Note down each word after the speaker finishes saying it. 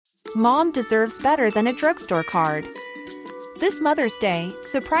Mom deserves better than a drugstore card. This Mother's Day,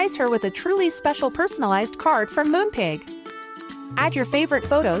 surprise her with a truly special personalized card from Moonpig. Add your favorite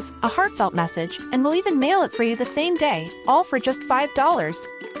photos, a heartfelt message, and we'll even mail it for you the same day, all for just $5.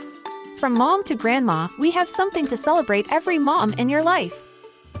 From mom to grandma, we have something to celebrate every mom in your life.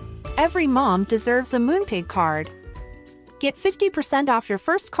 Every mom deserves a Moonpig card. Get 50% off your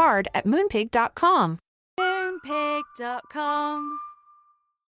first card at moonpig.com. Moonpig.com.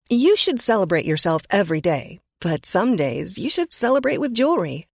 You should celebrate yourself every day, but some days you should celebrate with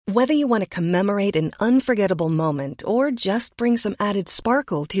jewelry. Whether you want to commemorate an unforgettable moment or just bring some added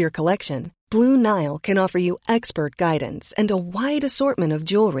sparkle to your collection, Blue Nile can offer you expert guidance and a wide assortment of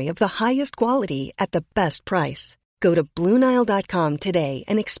jewelry of the highest quality at the best price. Go to BlueNile.com today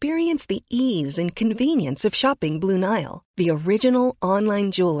and experience the ease and convenience of shopping Blue Nile, the original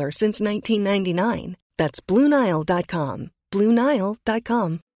online jeweler since 1999. That's BlueNile.com.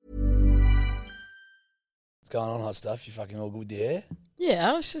 BlueNile.com. What's going on, hot stuff? You fucking all good with the hair?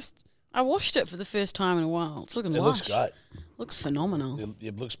 Yeah, I washed it for the first time in a while. It's looking lush. It looks great. Looks phenomenal.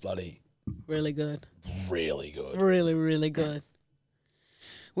 It looks bloody really good. Really good. Really, really good.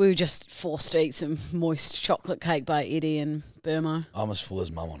 We were just forced to eat some moist chocolate cake by Eddie and Burmo. I'm as full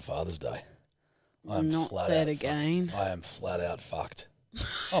as mum on Father's Day. I am Not flat that out again. Fucked. I am flat out fucked.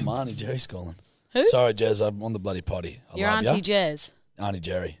 Oh, my Auntie Jerry's calling. Who? Sorry, Jez, I'm on the bloody potty. Your love Auntie ya. Jez. Auntie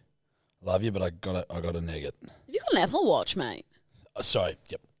Jerry. Love you, but I got to neg it. Have you got an Apple Watch, mate? Sorry,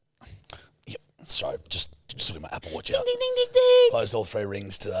 yep. Sorry, just sorting my Apple Watch Ding, out. ding, ding, ding, ding. Closed all 3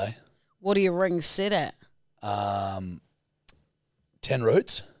 rings today. What are your rings set at? 10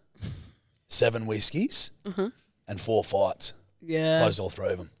 roots, 7 whiskies, and 4 fights. Yeah. Closed all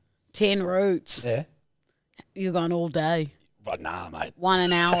 3 of them. 10 roots. Yeah. You're going all day. But nah, mate. 1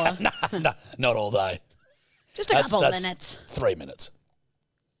 an hour. Nah, not all day. Just a couple of minutes. 3 minutes.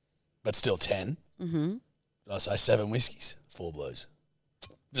 But still 10. Mm-hmm. Did I say 7 whiskies? 4 blues.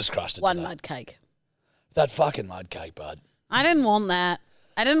 Just crushed it 1 today. mud cake. That fucking mud cake, bud. I didn't want that.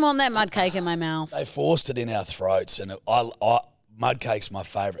 I didn't want that mud cake in my mouth. They forced it in our throats, and mud cake's my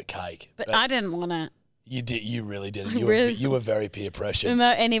favourite cake. But I didn't want it. You did. You really did. Really? You were very peer pressured. And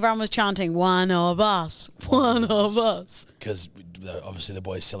everyone was chanting, one of us, one of us. Because obviously the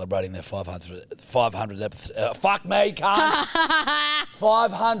boys celebrating their 500 episode. Fuck me, cunt.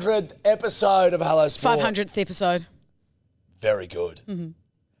 500th episode of Hello Sport. 500th episode. Very good. Mm-hmm.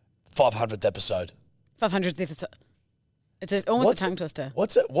 500th episode. 500th episode. It's almost a tongue twister.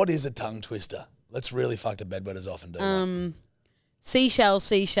 What is a tongue twister? Let's really fuck the bedwetters off and do one.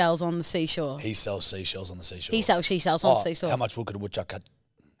 Seashells on the seashore. He sells seashells on the seashore. He sells seashells on the seashore. How much wood could a woodchuck cut?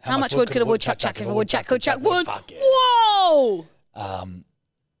 How much wood could a woodchuck chuck if a woodchuck could chuck wood? Fuck yeah. Whoa!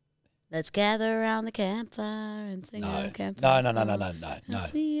 Let's gather around the campfire and sing our campfire. No.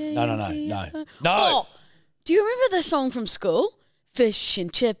 Oh, do you remember the song from school? Fish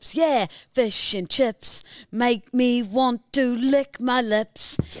and chips, yeah, fish and chips make me want to lick my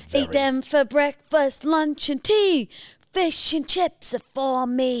lips. Eat them for breakfast, lunch and tea. Fish and chips are for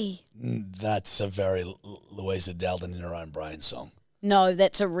me. That's a very Louisa Dalton in her own brain song. No,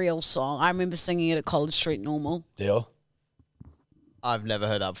 that's a real song. I remember singing it at College Street Normal. Deal? I've never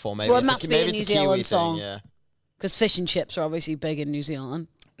heard that before. Maybe Well, it it's must be a New Kiwi Zealand thing, song. yeah. Because fish and chips are obviously big in New Zealand.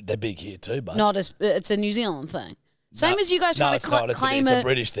 They're big here too, but It's a New Zealand thing. Same as you guys trying to claim it's a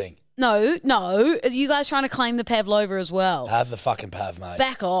British thing. No, you guys trying to claim the pavlova as well. Have the fucking pav, mate.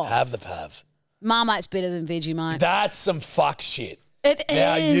 Back off. Have the pav. Marmite's better than Vegemite. That's some fuck shit. It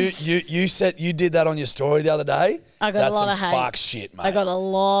Now is. you said you did that on your story the other day. I got That's a lot some of hate. fuck shit, mate. I got a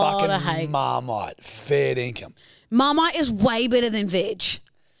lot fucking of hate. Marmite, fair income. Marmite is way better than veg.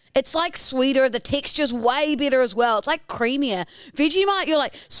 It's like sweeter. The texture's way better as well. It's like creamier. Vegemite, you're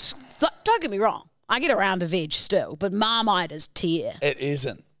like, don't get me wrong. I get around to veg still, but Marmite is tier. It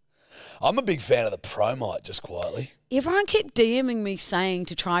isn't. I'm a big fan of the Promite, just quietly. Everyone kept DMing me saying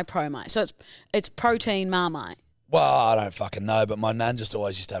to try Promite. So it's protein Marmite. Well, I don't fucking know, but my nan just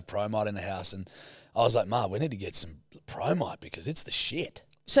always used to have Promite in the house, and I was like, Ma, we need to get some Promite because it's the shit.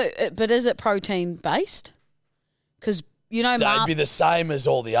 So, but is it protein based? Because you know, It'd be the same as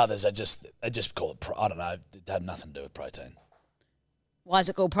all the others. I just call it. I don't know. It had nothing to do with protein. Why is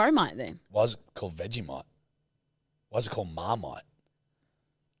it called Promite then? Why is it called Vegemite? Why is it called Marmite?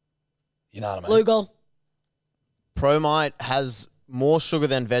 You know what I mean? Lugal. Promite has more sugar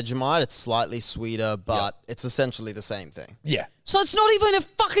than Vegemite. It's slightly sweeter, but it's essentially the same thing. Yeah. So it's not even a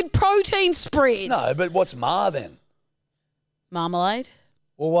fucking protein spread. No, but what's Mar then? Marmalade.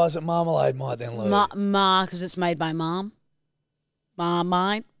 Well, why is it marmalade, Mike, then, Lou? Ma, because it's made by Mom.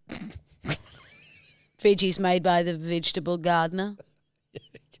 Marmite. Veggies made by the vegetable gardener.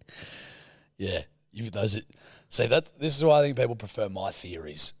 Yeah. This is why I think people prefer my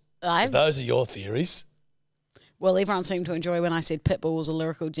theories. 'Cause those are your theories. Well, everyone seemed to enjoy when I said Pitbull was a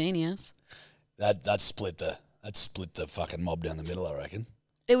lyrical genius. That split the fucking mob down the middle, I reckon.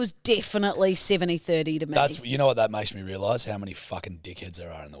 It was definitely 70-30 to me. You know what that makes me realise? How many fucking dickheads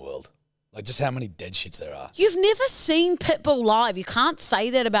there are in the world. Like, just how many dead shits there are. You've never seen Pitbull live. You can't say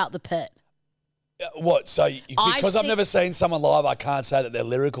that about the Pit. What? So, because I've never seen someone live, I can't say that their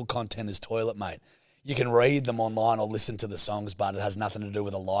lyrical content is toilet, mate. You can read them online or listen to the songs, but it has nothing to do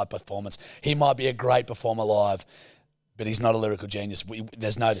with a live performance. He might be a great performer live, but he's not a lyrical genius.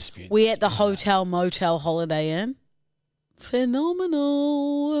 There's no dispute. We're at the Hotel Motel Holiday Inn.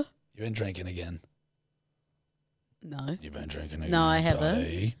 Phenomenal. You've been drinking again? No. You've been drinking again? No, I haven't.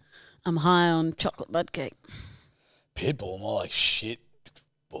 Buddy. I'm high on chocolate mud cake. Pitbull, more like shit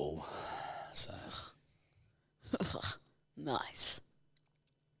bull. So. Nice.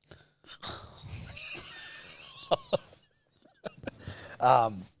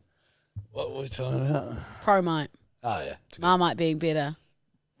 What were we talking about? Promite. Oh, yeah. Marmite being better.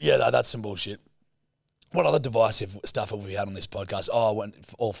 Yeah, no, that's some bullshit. What other divisive stuff have we had on this podcast? Oh, when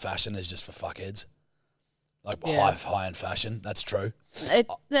all fashion is just for fuckheads. Like high-end fashion. That's true.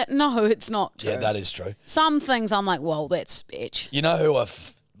 No, it's not true. Yeah, that is true. Some things I'm like, well, that's bitch. You know who are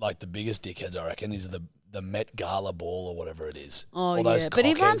like the biggest dickheads, I reckon, is the Met Gala ball or whatever it is. Oh, all yeah. those But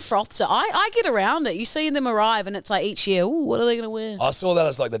everyone cockheads. froths it. I get around it. You see them arrive and it's like each year, ooh, what are they going to wear? I saw that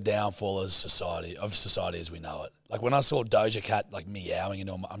as like the downfall of society as we know it. Like when I saw Doja Cat like meowing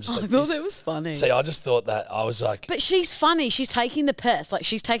into him, I'm just like, I thought that was funny. See, I just thought that I was like, But she's funny. She's taking the piss. Like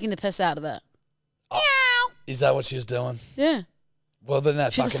she's taking the piss out of it. Meow. is that what she was doing? Yeah. Well, then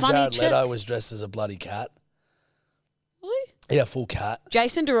that She's a fucking funny Jared chick. Leto was dressed as a bloody cat. Was he? Yeah, full cat.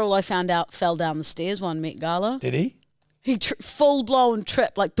 Jason Derulo fell down the stairs one Met Gala. Did he? He full blown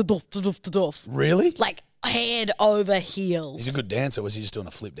trip like the Really? like head over heels. He's a good dancer. Was he just doing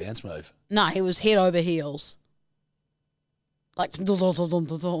a flip dance move? No, he was head over heels. Like Trying to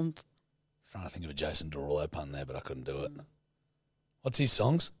think of a Jason Derulo pun there, but I couldn't do it. What's his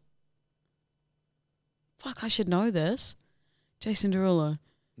songs? fuck, I should know this. Jason Derulo.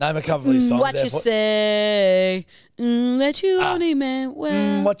 Name a couple of his songs. What there. you say? That you only meant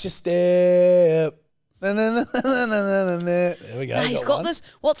well. Watch your step. There we go. Nah, he's got this.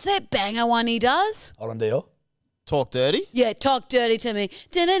 What's that banger one he does? Hold on, deal. Talk dirty. Yeah, talk dirty to me.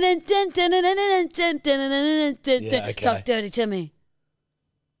 Yeah, okay. Talk dirty to me.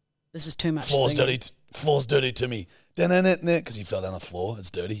 This is too much. Floor's singing. dirty. Floor's dirty to me. Because he fell down the floor. It's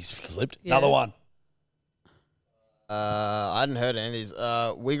dirty. He's flipped. Yeah. Another one. I hadn't heard any of these.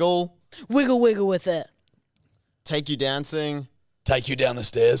 Wiggle. Wiggle, wiggle with it. Take You Dancing. Take you down the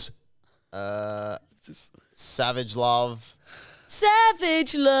stairs. Savage Love.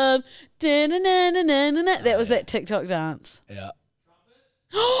 Savage love. That was that TikTok dance. Yeah.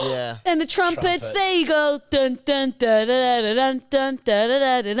 Yeah. And the trumpets, Trumpets. there you go. Dun, dun, da, da, da, dun, dun, da,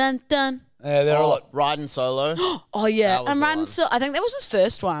 da, da, dun, dun. Yeah, they're all. Riding Solo. Oh, yeah. That was I'm the running one. so I think that was his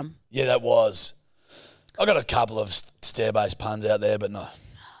first one. Yeah, that was. I got a couple of stair-based puns out there, but no.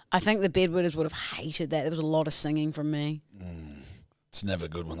 I think the Bedwetters would have hated that. There was a lot of singing from me. It's never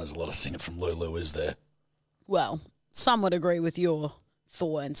good when there's a lot of singing from Lulu, is there? Well, some would agree with your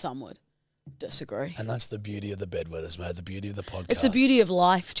thought and some would disagree. And that's the beauty of the bedwetters, mate. The beauty of the podcast. It's the beauty of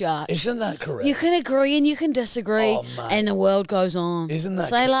life, Josh. Isn't that correct? You can agree and you can disagree, Oh, mate. and the world goes on. Isn't that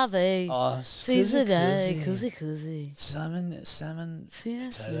Say co- la vie. Oh, Seize the day. scusi, Coozy, coozy. Salmon, Yes,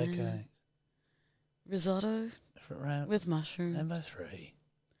 potato yeah. cake. Risotto Round, with mushroom. number 3.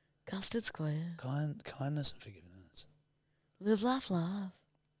 Custard square. Kindness and forgiveness. Live, laugh, love.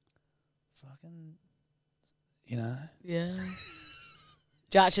 Fucking, you know. Yeah.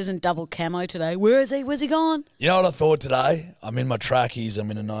 Josh is in double camo today. Where is he? Where's he gone? You know what I thought today? I'm in my trackies.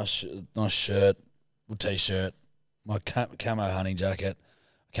 I'm in a nice shirt, or t-shirt, my camo hunting jacket,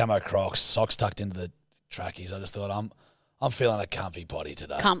 camo Crocs, socks tucked into the trackies. I just thought I'm feeling a comfy potty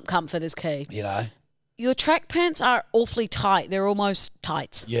today. Comfort is key. You know? Your track pants are awfully tight. They're almost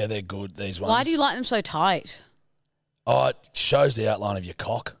tights. Yeah, they're good, these ones. Why do you like them so tight? Oh, it shows the outline of your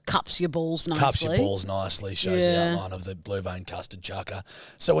cock. Cups your balls nicely. Cups your balls nicely, shows the Yeah. outline of the blue vein custard chucker.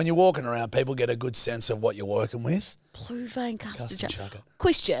 So when you're walking around, people get a good sense of what you're working with. Blue vein custard Custard chucker. chucker.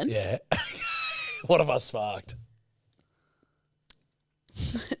 Question. Yeah. What have I sparked?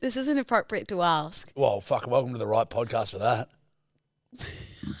 This isn't appropriate to ask. Well, fuck, welcome to the right podcast for that.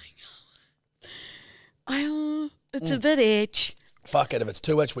 It's a bit itch. Fuck it. If it's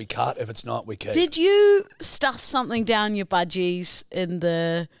too itch, we cut. If it's not, we keep. Did you stuff something down your budgies in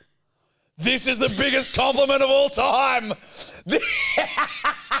the... This is the biggest compliment of all time. No,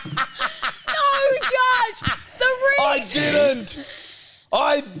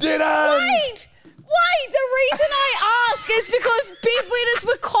 I didn't. Wait, the reason I ask is because bedwetters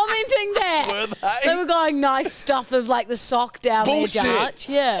were commenting that. Were they? They were going, nice stuff of like the sock down Bullshit. there, Judge.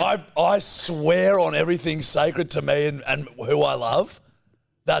 Yeah. I swear on everything sacred to me and who I love,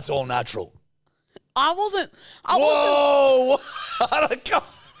 that's all natural. I wasn't. Whoa!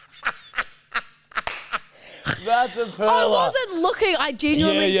 That's a perler. I wasn't looking. I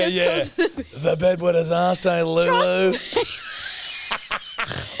genuinely just because The bedwetter's asked, ain't Lulu.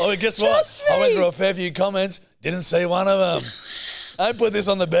 Oh, guess what? Trust I went me. through a fair few comments. Didn't see one of them. Don't put this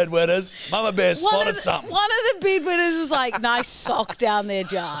on the bedwetters. Mama Bear spotted something. One of the bedwetters was like, nice sock down there,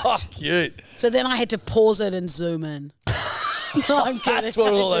 Judge. Oh, cute. So then I had to pause it and zoom in. No, I'm kidding. That's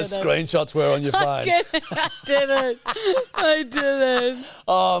what all those screenshots were on your phone. I didn't.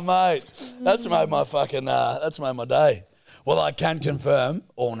 Oh, mate, that's made my day. Well, I can confirm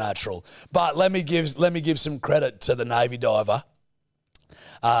all natural, but let me give some credit to the Navy diver.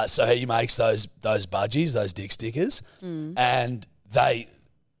 So he makes those budgies, those dick stickers, and they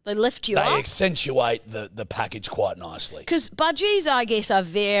lift you they up. accentuate the package quite nicely. Because budgies, I guess, are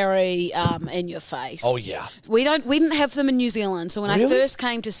very in your face. Oh yeah, We didn't have them in New Zealand. So when I Really? first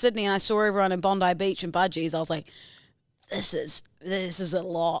came to Sydney and I saw everyone in Bondi Beach in budgies, I was like, this is a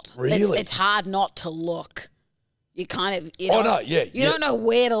lot. Really? It's hard not to look. You kind of Oh, no, yeah, You don't know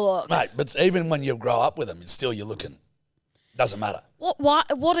where to look. mate. But even when you grow up with them, it's still you're looking. Doesn't matter.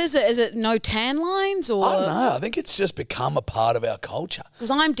 What is it? Is it no tan lines or? I don't know. I think it's just become a part of our culture. Because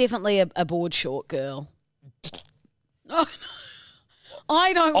I'm definitely a board short girl. Oh, no.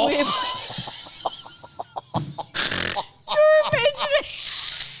 I don't wear. You're imagining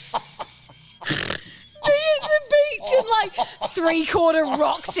me at the beach in like 3/4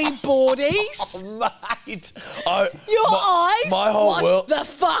 Roxy boardies. Mate, Your eyes. my whole what world. the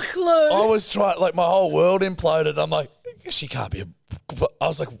fuck, Lou? I was trying, like, my whole world imploded. I'm like, she can't be I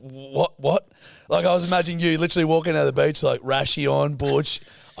was like, what? Like, I was imagining you literally walking out of the beach, like, rashy on, board.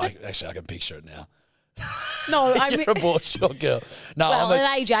 I can picture it now. No, I You're mean. a board short girl. No, Well, I'm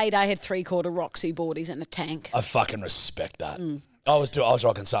at age 8, I had 3/4 Roxy boardies in a tank. I fucking respect that. I was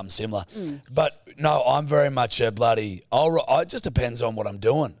rocking something similar. But, no, I'm very much a bloody, it just depends on what I'm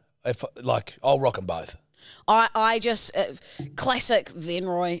doing. I'll rock them both. I just classic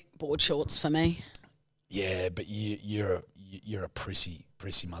Venroy board shorts for me. Yeah, but you're a prissy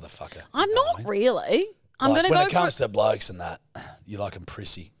motherfucker. I'm not really. I'm Like, going to go when it for. comes to blokes and that, you like them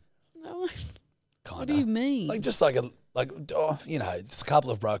prissy. No, Kind what do you mean? Like just it's a couple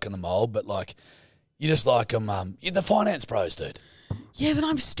have broken the mold, but like you just like them. You're the finance pros, dude. Yeah, but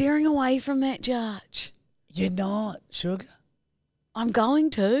I'm steering away from that, Judge. You're not, sugar. I'm going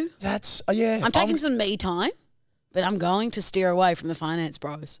to. That's yeah. I'm taking some me time, but I'm going to steer away from the finance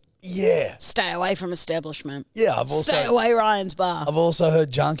bros. Yeah, Stay away from establishment. yeah. Stay away Ryan's bar. I've also heard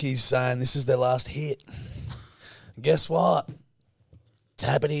junkies saying this is their last hit. Guess what?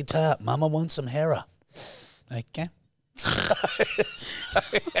 Tappity tap. Mama wants some hera. Okay.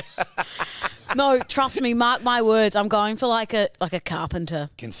 No, trust me, mark my words. I'm going for like a carpenter.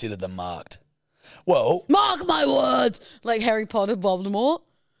 Consider them marked. Well, Mark my words, like Harry Potter, Voldemort.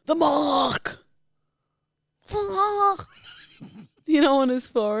 The mark. You know, on his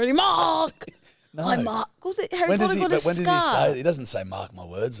forehead. Mark. no. I mark. Well, Harry When does Potter he? got a But when does scar. he say? He doesn't say "mark my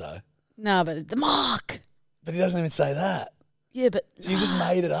words" though. No, but the mark. But he doesn't even say that. Yeah, but So you just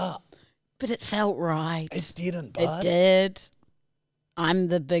made it up. But it felt right. It didn't, It bud. did. I'm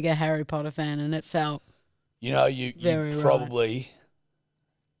the bigger Harry Potter fan, and it felt. You know, you Very right. probably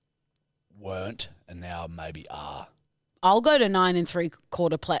weren't, and now maybe are. I'll go to 9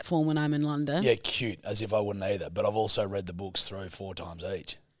 3/4 platform when I'm in London. Yeah, cute, as if I wouldn't either. But I've also read the books 3 or 4 times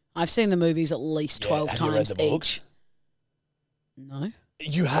each. I've seen the movies at least 12 have times you read the each. books? No.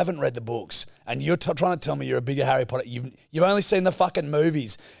 You haven't read the books, and you're trying to tell me you're a bigger Harry Potter. You've only seen the fucking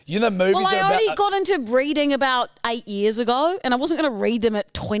movies. You know, the movies Well, are I about. only got into reading about 8 years ago, and I wasn't going to read them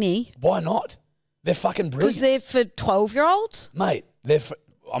at 20 Why not? They're fucking because brilliant, they're for 12-year-olds. mate.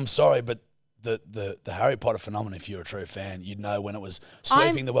 I'm sorry, but the Harry Potter phenomenon. If you're a true fan, you'd know when it was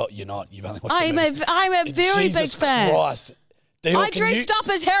sweeping the world. You're not. You've only watched the movies. I'm a very Jesus big fan. Christ. Dior, I dressed up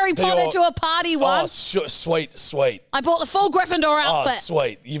as Harry Potter to a party once. Sweet. I bought the full Gryffindor outfit. Oh,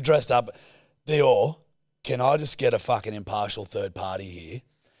 sweet. You've dressed up. Dior, can I just get a fucking impartial third party here?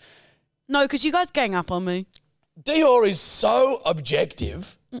 No, because you guys gang up on me. Dior is so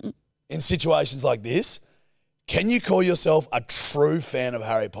objective in situations like this. Can you call yourself a true fan of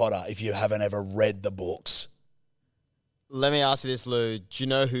Harry Potter if you haven't ever read the books? Let me ask you this, Lou. Do you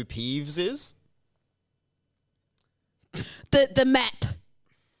know who Peeves is? The map.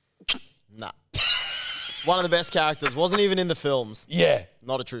 Nah. One of the best characters. Wasn't even in the films. Yeah.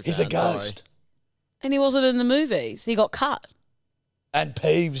 Not a true fan. He's a ghost. Sorry. And he wasn't in the movies. He got cut. And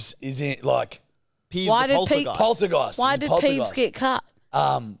Peeves is in, like... Peeves Why the did poltergeist. Poltergeist. Why He's did Poltergeist. Peeves get cut?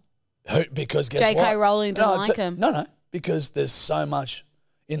 Because guess J.K. what? Rowling didn't like him. No. Because there's so much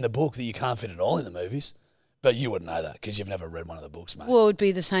in the book that you can't fit it all in the movies. But you wouldn't know that because you've never read one of the books, mate. Well, it would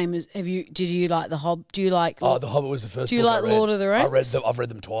be the same as did you like The Hobbit? Do you like The Hobbit was the first Do you book like I read. Lord of the Rings? I've read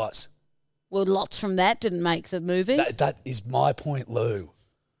them twice. Well, lots from that didn't make the movie. That is my point, Lou.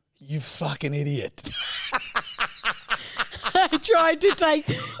 You fucking idiot. I tried to take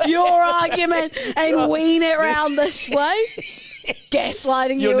your argument and wean it round this way.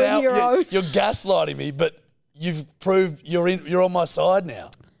 Gaslighting you and your own. You're gaslighting me, but you've proved you're on my side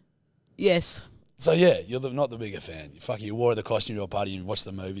now. Yes. So yeah, you're not the bigger fan. You wore the costume to a party and watched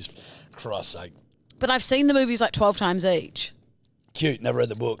the movies, for Christ's sake. But I've seen the movies like 12 times each. Cute, never read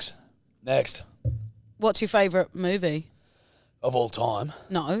the books. Next. What's your favourite movie? Of all time,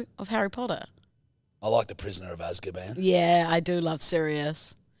 No, of Harry Potter. I like The Prisoner of Azkaban. Yeah, I do love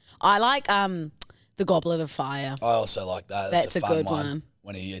Sirius. I like The Goblet of Fire. I also like that. That's a a fun good one.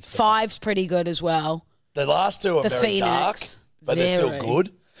 When he eats Five's pretty good as well. The last two are The very dark, Phoenix. but they're still Very.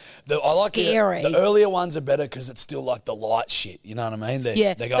 good. I like Scary. The earlier ones are better because it's still like the light shit. You know what I mean? They're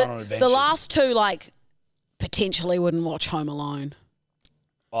going on adventures. The last two, like, potentially wouldn't watch Home Alone.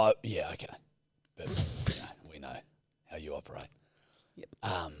 Oh, yeah, okay. But we know how you operate. Yep.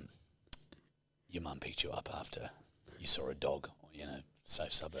 Your mum picked you up after you saw a dog,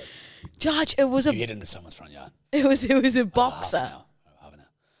 safe suburb. Judge, it was You hid it in someone's front yard. it was a boxer. Half an hour.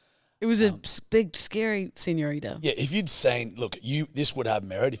 It was a big, scary senorita. Yeah, if you'd seen, this would have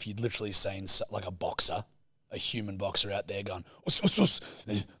merit if you'd literally seen like a boxer, a human boxer out there going,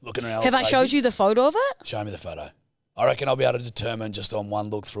 looking around. Have I showed you the photo of it? Show me the photo. I reckon I'll be able to determine just on one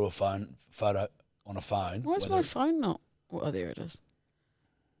look through a photo on a phone. Why is my phone not? Oh, there it is.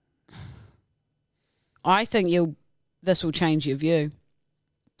 I think this will change your view.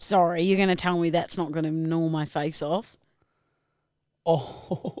 Sorry, you're going to tell me that's not going to gnaw my face off?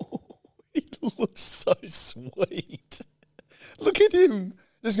 Oh, he looks so sweet. Look at him.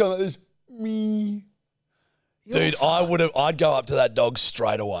 Just going like this. Me. Dude, I'd go up to that dog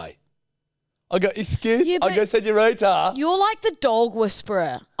straight away. I go, excuse? Yeah, I go, senorita. You're like the dog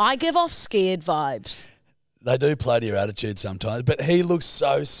whisperer. I give off scared vibes. They do play to your attitude sometimes, but he looks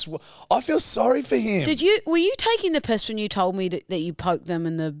so I feel sorry for him. Were you taking the piss when you told me that you poked them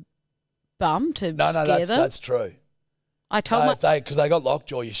in the bum to scare them? That's true. I told because they got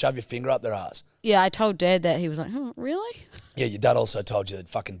lockjaw, you shove your finger up their ass. Yeah, I told Dad that. He was like, "Oh, really?" Yeah, your dad also told you that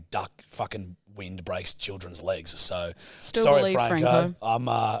fucking wind breaks children's legs. So Still sorry, believe Franco. Franco. I'm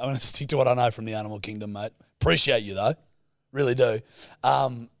going to stick to what I know from the animal kingdom, mate. Appreciate you though, really do.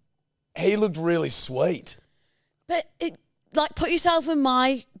 He looked really sweet. But put yourself in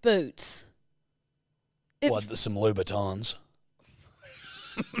my boots. Some Louboutins?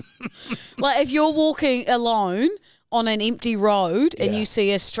 Like if you're walking alone on an empty road and you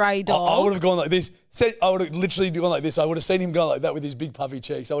see a stray dog. I would have gone like this. I would have literally gone like this. I would have seen him go like that with his big puffy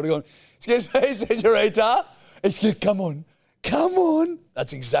cheeks. I would have gone, excuse me, senorita. Come on.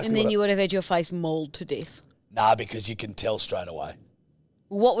 That's exactly And then what you would have had your face mauled to death. Nah, because you can tell straight away.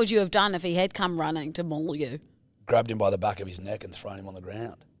 What would you have done if he had come running to maul you? Grabbed him by the back of his neck and thrown him on the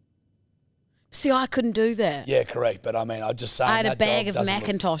ground. See, I couldn't do that. Yeah, correct. But I mean, I'm just saying I had that a bag dog of doesn't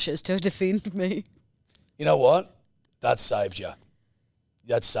look- Macintoshes to defend me. You know what? That saved you.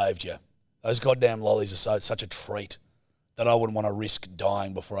 Those goddamn lollies are such a treat that I wouldn't want to risk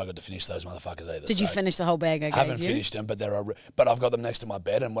dying before I got to finish those motherfuckers either. Did you finish the whole bag I gave you? Haven't finished them, but but I've got them next to my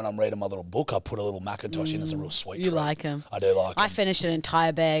bed, and when I'm reading my little book, I put a little Macintosh in. It's a real sweet treat. You like them. I do like them. I finished an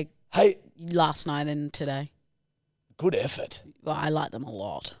entire bag Hey, last night and today. good effort. Well, I like them a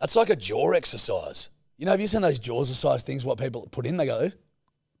lot. That's like a jaw exercise. Have you seen those jaw exercise things, what people put in? They go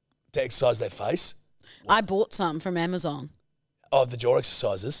to exercise their face. I bought some from Amazon. Oh, the jaw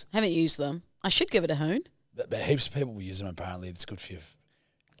exercises. Haven't used them. I should give it a hoon. But heaps of people will use them, apparently. It's good for you.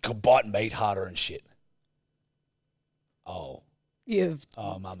 Could bite meat harder and shit. Oh,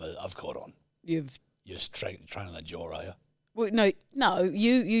 Mama, I've caught on. You're just training that jaw, are you? Well, no.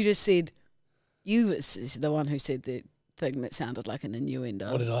 You just said you was the one who said the thing that sounded like an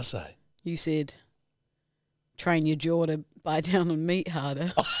innuendo. What did I say? You said train your jaw to bite down on meat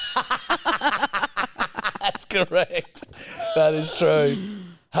harder. That's correct. That is true.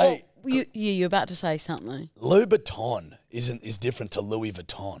 Hey, you're about to say something. Louboutin is different to Louis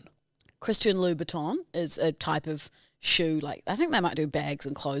Vuitton. Christian Louboutin is a type of shoe. Like I think they might do bags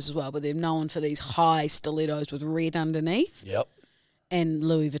and clothes as well, but they're known for these high stilettos with red underneath. Yep. And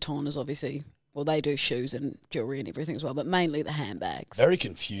Louis Vuitton is obviously Well, they do shoes and jewelry and everything as well, but mainly the handbags. Very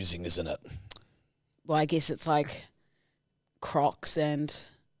confusing, isn't it? Well, I guess it's like Crocs and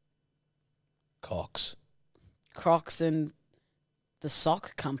Cox. The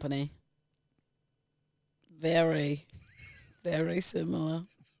sock company. Very, very similar.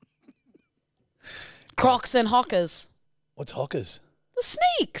 Crocs and Hockers. What's Hockers? The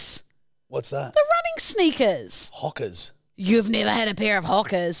sneaks. What's that? The running sneakers. Hockers. You've never had a pair of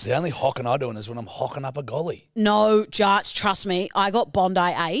Hockers. The only hocking I doing is when I'm hocking up a golly. No, Jarch, trust me. I got Bondi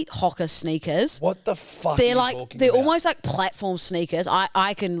 8 Hocker sneakers. What the fuck They're are like you talking they're about? almost like platform sneakers.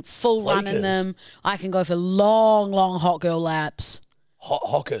 I can full run in Lakers. them. I can go for long hot girl laps.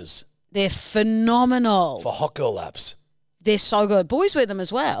 Hockers They're phenomenal. for hot girl laps. They're so good. Boys wear them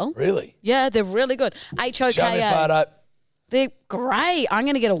as well. Really? Yeah, they're really good. Show me a HOKA. photo. They're great. I'm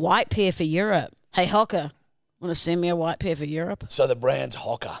going to get a white pair for Europe. Hey, Hocker, want to send me a white pair for Europe? So the brand's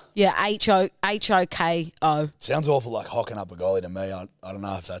Hocker. Yeah, HOKO. Sounds awful like hocking up a golly to me. I don't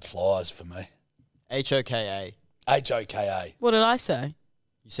know if that flies for me. HOKA. HOKA. What did I say?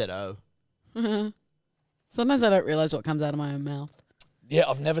 You said O. Sometimes I don't realise what comes out of my own mouth. Yeah,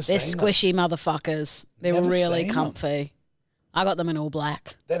 I've never They're seen them. squishy motherfuckers. They were Never really seen them. comfy. I got them in all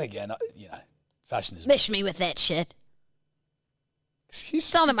black. Then again, fashion is... Mish me with that shit. Excuse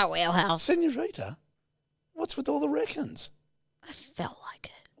It's me, not in my wheelhouse. Senorita, what's with all the reckons? I felt like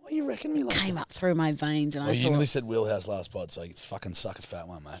it. Why you reckon me like Came that? up through my veins and Well, I you thought, nearly said wheelhouse last pod, so you fucking suck a fat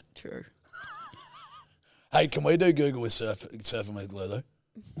one, mate. true. Hey, can we do Google with surfing with Lulu?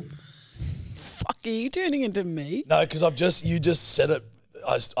 Fuck, are you turning into me? No, because you just said it.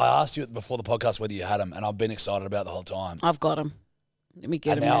 I asked you before the podcast whether you had them, and I've been excited about it the whole time. I've got them. Let me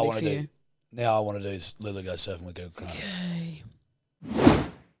get And them now I ready want for to you. do. Now I want to do is Lulu go surfing with Google Chrome. Okay.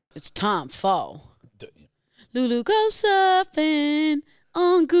 It's time for Lulu go surfing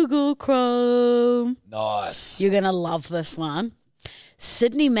on Google Chrome. Nice. You're going to love this one.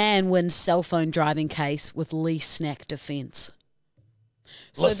 Sydney man wins cell phone driving case with Lee Snack defence.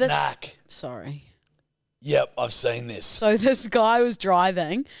 Snack. Sorry. Yep, I've seen this. So this guy was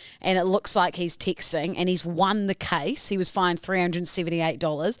driving and it looks like he's texting and he's won the case. He was fined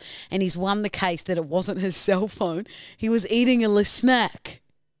 $378 and he's won the case that it wasn't his cell phone. He was eating a snack.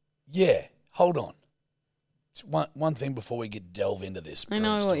 Yeah, hold on. It's one thing before we delve into this. I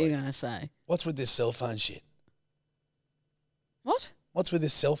know what story. you're going to say. What's with this cell phone shit? What? What's with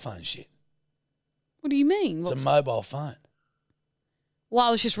this cell phone shit? What do you mean? It's a mobile phone. Well,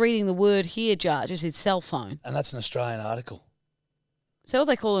 I was just reading the word here, Judge. It said cell phone. And that's an Australian article. Is that what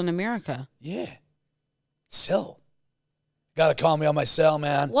they call it in America? Yeah. Cell. Gotta call me on my cell,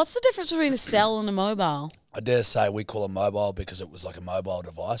 man. What's the difference between a cell and a mobile? I dare say we call them mobile because it was like a mobile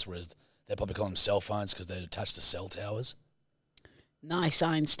device, whereas they probably call them cell phones because they're attached to cell towers. Nice,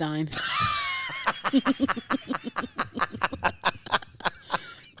 Einstein.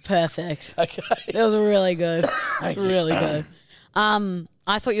 Perfect. Okay. That was really good. Really good.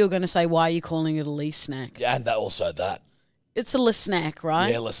 I thought you were going to say, why are you calling it a Lee snack? Yeah, and also that. It's a Lee snack,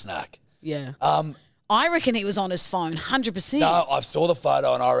 right? Yeah, a snack. Yeah. I reckon he was on his phone, 100%. No, I saw the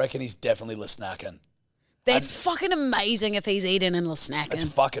photo and I reckon he's definitely snacking. That's fucking amazing if he's eating and snacking. It's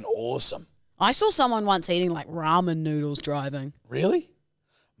fucking awesome. I saw someone once eating like ramen noodles driving. Really?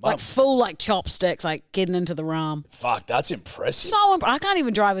 Like full like chopsticks, like getting into the ram. Fuck, that's impressive. I can't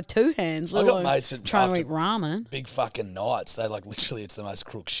even drive with two hands. I got mates that trying to after eat ramen. big fucking nights. They like literally, it's the most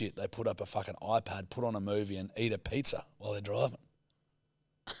crook shit. They put up a fucking iPad, put on a movie, and eat a pizza while they're driving.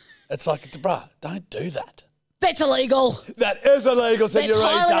 It's like, bruh, don't do that. That's illegal. That is illegal, That's senorita.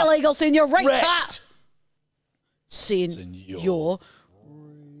 highly illegal, senorita. Correct. Senorita.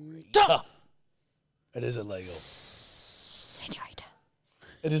 It is illegal. Senorita.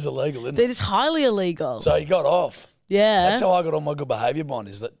 It is illegal, isn't That it? is highly illegal. So he got off. Yeah. That's how I got on my good behaviour bond,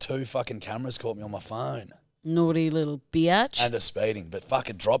 is that 2 fucking cameras caught me on my phone. Naughty little bitch. And a speeding. But fuck,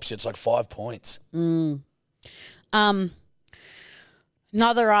 it drops you. It's like 5 points.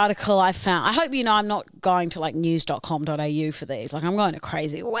 Another article I found. I hope you know I'm not going to like news.com.au for these. Like I'm going to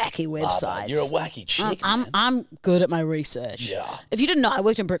crazy wacky websites. You're a wacky chick, man. I'm good at my research. Yeah. If you didn't know, I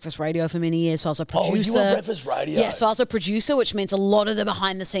worked in breakfast radio for many years, so I was a producer. Oh, you were breakfast radio? Yeah, so I was a producer, which means a lot of the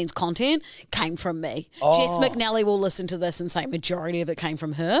behind the scenes content came from me. Jess McNally will listen to this and say majority of it came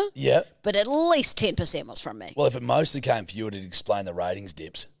from her. Yeah. But at least 10% was from me. Well, if it mostly came for you, it'd explain the ratings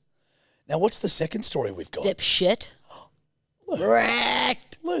dips. Now, what's the second story we've got? Dipshit.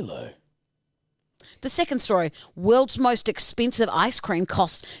 Correct. Lulu. The second story, world's most expensive ice cream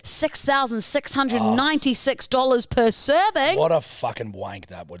costs $6,696 per serving. What a fucking wank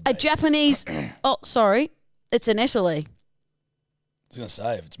that would be. A Japanese, it's in Italy. I was going to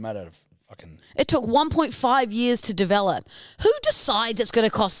say, if it's made out of It took 1.5 years to develop. Who decides it's going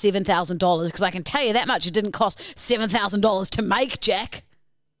to cost $7,000? Because I can tell you that much, it didn't cost $7,000 to make, Jack.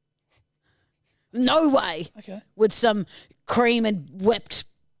 No way. Okay. With some cream and whipped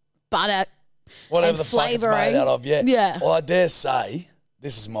butter. Whatever and the fuck it's flavouring. made out of, yeah. Yeah. Well, I dare say,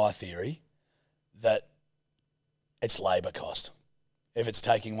 this is my theory, that it's labour cost. If it's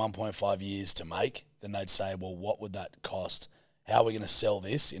taking 1.5 years to make, then they'd say, well, what would that cost? How are we going to sell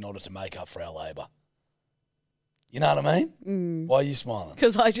this in order to make up for our labour? You know what I mean? Why are you smiling?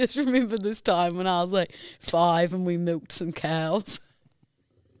 Because I just remember this time when I was like 5 and we milked some cows.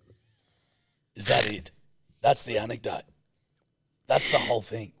 Is that it? That's the anecdote. That's the whole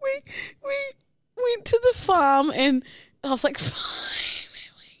thing. We went to the farm and I was like 5.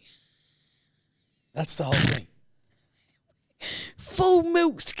 That's the whole thing. Full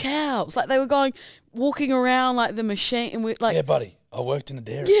milked cows. Like they were walking around like the machine and we like. Yeah, buddy. I worked in a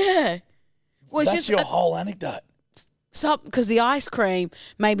dairy. Yeah. Well, it's That's just your whole anecdote. because the ice cream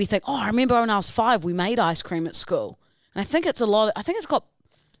made me think, I remember when I was 5, we made ice cream at school. And I think it's got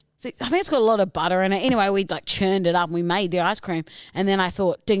a lot of butter in it. Anyway, we like churned it up and we made the ice cream. And then I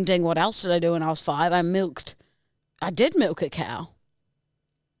thought, ding, ding, what else did I do when I was 5? I did milk a cow.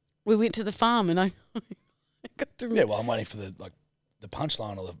 We went to the farm and I got to Yeah, well, I'm waiting for the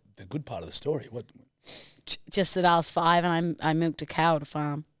punchline or the good part of the story. What? just that I was 5 and I milked a cow at a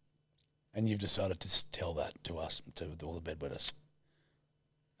farm. And you've decided to tell that to us, to all the bedwetters,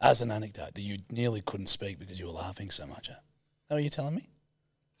 as an anecdote that you nearly couldn't speak because you were laughing so much at. Is that what you're telling me?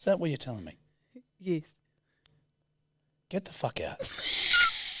 Is that what you're telling me? Yes. Get the fuck out.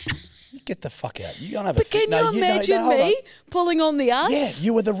 Get the fuck out. You don't have But a can you imagine me pulling on the us? Yeah,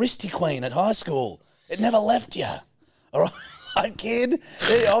 you were the wristy queen at high school. It never left you. All right, kid.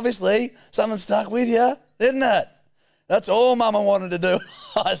 Yeah, obviously, something stuck with you, didn't it? That's all Mama wanted to do at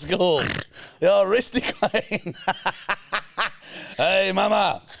high school. The old wristy queen. Hey,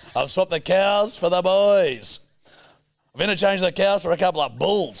 Mama, I've swapped the cows for the boys. I've interchanged the cows for a couple of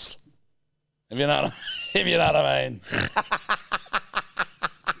bulls. If you know what I mean.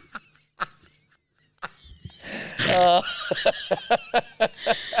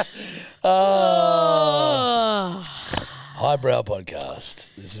 Highbrow podcast.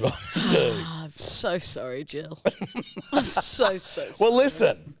 This is what we do. I'm so sorry, Jill. I'm so sorry. Well,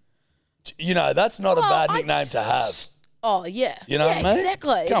 listen. You know, that's not a bad nickname to have. Oh, yeah. You know what I mean?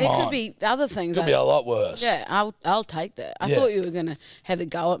 Exactly. Come there on. could be other things. Could be a lot worse. Yeah, I'll take that. I Yeah. thought you were going to have a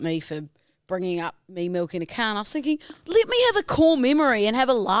go at me for bringing up me milking a cow. And I was thinking, let me have a core memory and have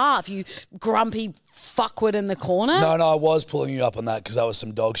a laugh, you grumpy fuckwit in the corner. No, I was pulling you up on that because that was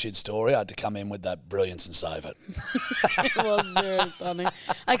some dog shit story. I had to come in with that brilliance and save it. It was very funny.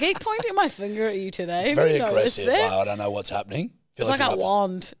 I keep pointing my finger at you today. It's very Have you noticed aggressive. that? I don't know what's happening. It's like a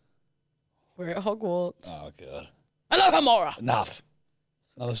wand. We're at Hogwarts. Oh, God. Hello, Hamora. Enough.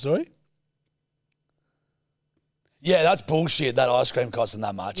 Another story? Yeah, that's bullshit. That ice cream costing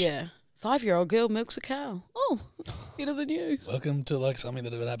that much. Yeah. 5-year-old girl milks a cow. Oh, bit of the news. Welcome to like something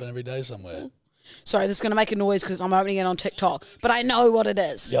that would happen every day somewhere. Sorry, this is going to make a noise because I'm opening it on TikTok, but I know what it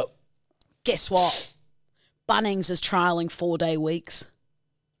is. Yep. Guess what? Bunnings is trialling 4-day weeks.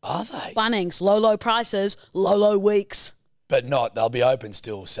 Are they? Bunnings, low prices, low weeks. But not. They'll be open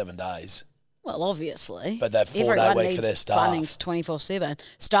still 7 days. Well, obviously. But that 4-day Everyone week needs for their staff. Bunnings 24/7.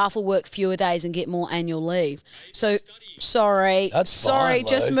 Staff will work fewer days and get more annual leave. So, sorry. That's fine,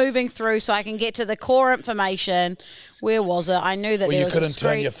 just Lou. moving through so I can get to the core information. Where was it? I knew that Well, there you was couldn't a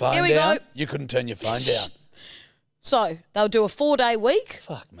screen. turn your phone Here we down. go. You couldn't turn your phone down. So, they'll do a 4-day week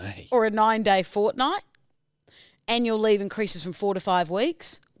Fuck me. or a 9-day fortnight. Annual leave increases from 4 to 5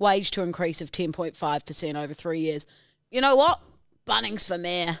 weeks. Wage to increase of 10.5% over 3 years. You know what? Bunnings for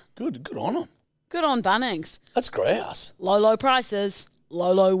mayor. Good on them. Good on Bunnings. That's grouse. Low prices,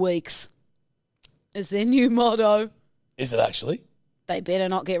 low weeks is their new motto. Is it actually? They better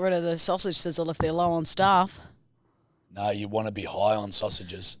not get rid of the sausage sizzle if they're low on staff. No, you want to be high on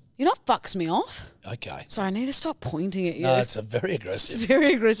sausages. You know what fucks me off? Okay. Sorry, I need to stop pointing at you. No, it's a very It's aggressive.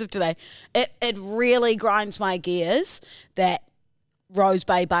 very aggressive today. It really grinds my gears that Rose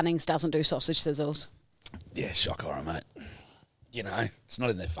Bay Bunnings doesn't do sausage sizzles. Yeah, shock horror, mate. You know, it's not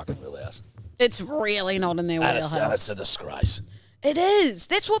in their fucking wheelhouse. It's really not in their And wheelhouse. it's a disgrace. It is.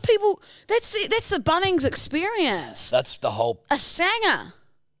 That's what people. That's the Bunnings experience. That's the whole. A sanger.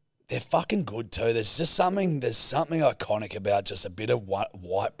 They're fucking good too. There's something iconic about just a bit of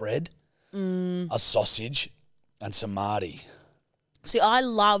white bread, a sausage, and some Marty. See, I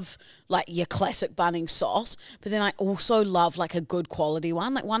love like your classic Bunnings sauce, but then I also love like a good quality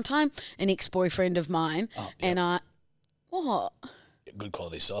one. Like one time, an ex-boyfriend of mine, and I, what? Good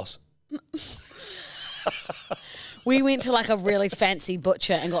quality sauce. We went to like a really fancy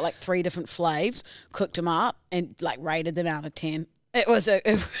butcher and got like 3 different flavs, cooked them up, and like rated them out of 10. It was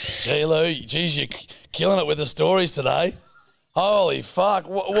Gee, Lou, geez, you're killing it with the stories today. Holy fuck,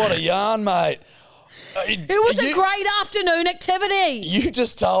 what a yarn, mate. It was a great afternoon activity. You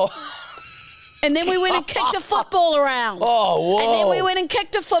just told... And then we went and kicked a football around. Oh, whoa. And then we went and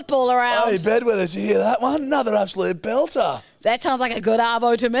kicked a football around. Hey, bedwetters, you hear that one? Another absolute belter. That sounds like a good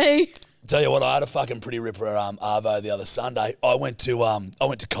arvo to me. Tell you what, I had a fucking pretty ripper arvo the other Sunday. I went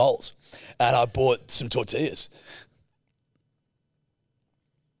to Coles and I bought some tortillas.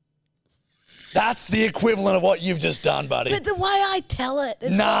 That's the equivalent of what you've just done, buddy. But the way I tell it,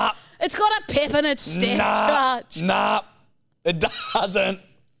 it's got a pep in its step, Judge. Nah, it doesn't.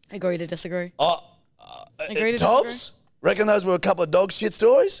 Agree to disagree. Agree to Tops? Reckon those were a couple of dog shit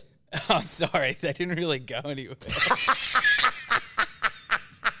stories? Oh, sorry. They didn't really go anywhere.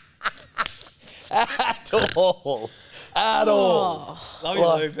 At all. Love you,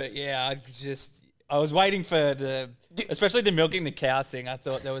 Lou, but yeah, I was waiting for especially the milking the cows thing. I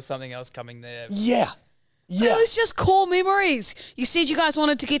thought there was something else coming there. Yeah. It was just core memories. You said you guys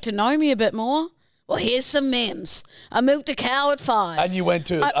wanted to get to know me a bit more. Well, here's some memes. I milked a cow at 5. And you went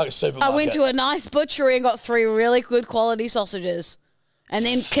to a supermarket. I went to a nice butchery and got 3 really good quality sausages, and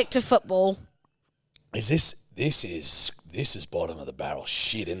then kicked a football. This is bottom of the barrel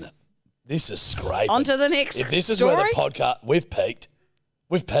shit, isn't it? This is scraping. On to the next If this is story? where the podcast... We've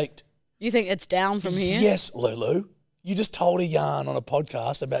peaked. You think it's down from here? Yes, Lulu. You just told a yarn on a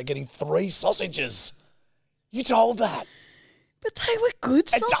podcast about getting 3 sausages. You told that. But they were good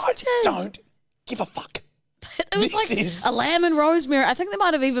sausages. Don't give a fuck. It was like a lamb and rosemary. I think there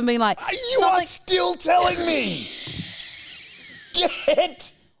might have even been like... You are still telling me.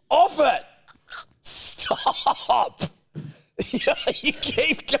 Get off it. Stop. You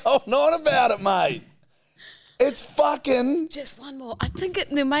keep going on about it, mate. It's fucking... Just one more. I think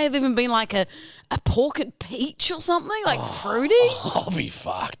there may have even been like a pork and peach or something, like fruity. I'll be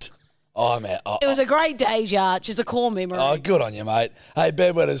fucked. Oh, man. It was a great day, Jar. Just a core memory. Oh, good on you, mate. Hey,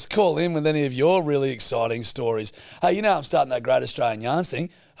 bedwetters, call in with any of your really exciting stories. Hey, you know I'm starting that Great Australian Yarns thing.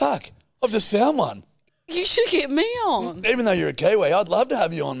 Fuck, I've just found one. You should get me on. Even though you're a Kiwi, I'd love to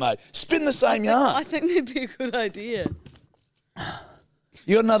have you on, mate. Spin the same yarn. I think that'd be a good idea.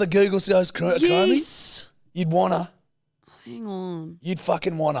 You got another Google Goes Chromie? Yes. You'd wanna. Hang on. You'd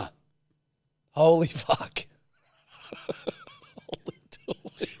fucking wanna. Holy fuck.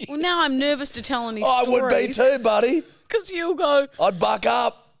 Well, now I'm nervous to tell any stories. I would be too, buddy. Because you'll go... I'd buck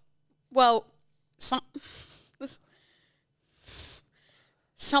up. Well,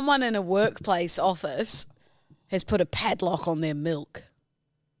 someone in a workplace office has put a padlock on their milk.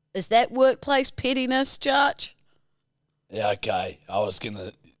 Is that workplace pettiness, Judge? Yeah, okay.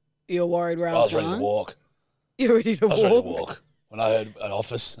 You're worried where I was ready to walk. You're ready to walk? I was ready to walk. When I heard an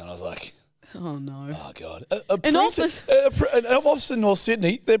office, and I was like... Oh, no. Oh, God. An office in North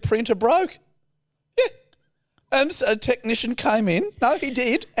Sydney, their printer broke. Yeah. And a technician came in. No, he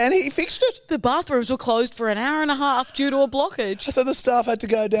did, and he fixed it. The bathrooms were closed for an hour and a half due to a blockage. So the staff had to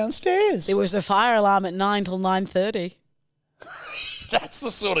go downstairs. There was a fire alarm at 9 till 9:30. That's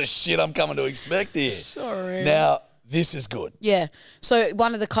the sort of shit I'm coming to expect here. Sorry. Now, this is good. Yeah. So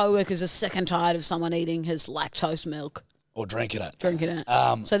one of the co-workers is sick and tired of someone eating his lactose milk. Or drinking it.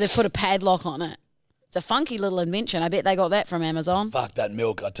 So they've put a padlock on it. It's a funky little invention. I bet they got that from Amazon. Fuck that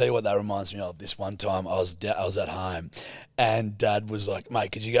milk. I tell you what that reminds me of. This one time I was at home and Dad was like,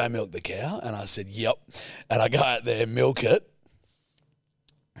 mate, could you go milk the cow? And I said, yep. And I go out there and milk it.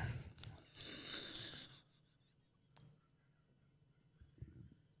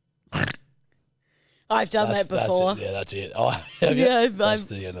 I've done that before. That's it. That's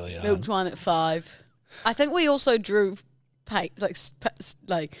the end of the yarn. Milked one at 5. I think we also drew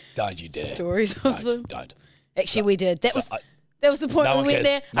don't you dare. Stories of them. Don't. Actually, we did. That was the point we went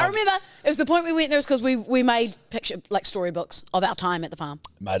there. I remember it was the point we went there because we made storybooks of our time at the farm.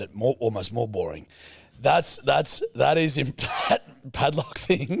 Made it almost more boring. That padlock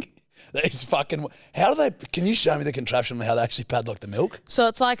thing. That is fucking. How do they? Can you show me the contraption on how they actually padlock the milk? So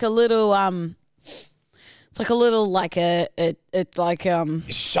it's like a little It's like a little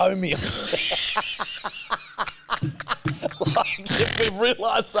Show me. Like, we've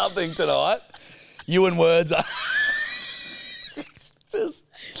realised something tonight. You and words are...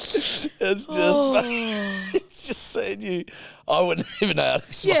 It's just saying you... I wouldn't even know how to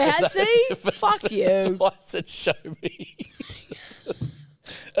explain that. Yeah, see? Fuck you. That's why I said show me.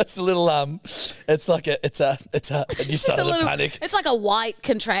 It's a little it's a you started to panic. It's like a white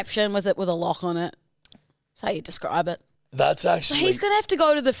contraption with a lock on it. That's how you describe it. That's actually... So he's going to have to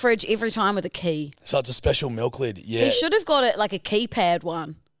go to the fridge every time with a key. So it's a special milk lid. Yeah. He should have got it like a keypad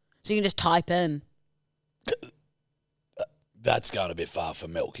one, so you can just type in. That's going a bit far for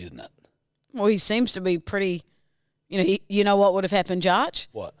milk, isn't it? Well, he seems to be pretty... You know what would have happened, Jarch?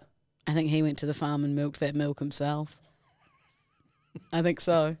 What? I think he went to the farm and milked that milk himself. I think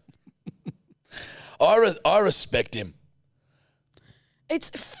so. I respect him. It's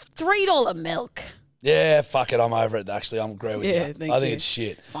 $3 milk. Yeah, fuck it. I'm over it, actually. I'm agree with you. I think it's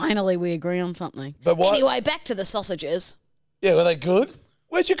shit. Finally, we agree on something. But what? Anyway, back to the sausages. Yeah, were they good?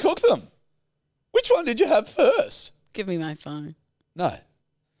 Where'd you cook them? Which one did you have first? Give me my phone. No.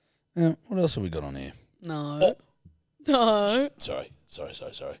 Yeah, what else have we got on here? No. Oh. No. Sorry.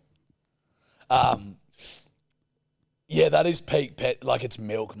 Yeah, that is peak pet. Like, it's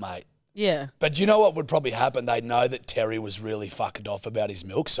milk, mate. Yeah. But do you know what would probably happen? They'd know that Terry was really fucked off about his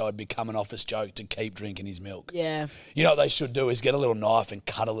milk, so it'd become an office joke to keep drinking his milk. Yeah. You know what they should do is get a little knife and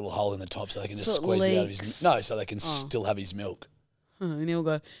cut a little hole in the top so they can just squeeze it out of his milk. No, so they can still have his milk. And he'll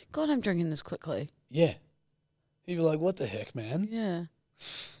go, God, I'm drinking this quickly. Yeah. He'd be like, what the heck, man? Yeah.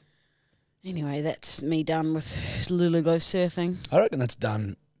 Anyway, that's me done with Lulu Goes Surfing. I reckon that's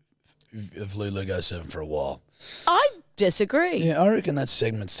done of Lulu Goes Surfing for a while. I disagree. Yeah, I reckon that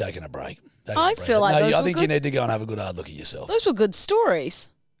segment's taking a break. I feel like those I were think good. you need to go and have a good hard look at yourself. Those were good stories.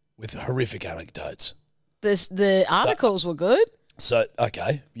 With horrific anecdotes. The articles were good. So,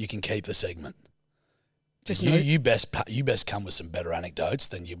 okay, you can keep the segment. Just you best come with some better anecdotes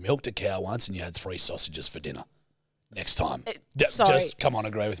than you milked a cow once and you had 3 sausages for dinner. Next time. Sorry. Just come on,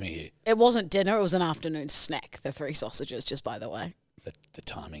 agree with me here. It wasn't dinner, it was an afternoon snack, the 3 sausages, just by the way. The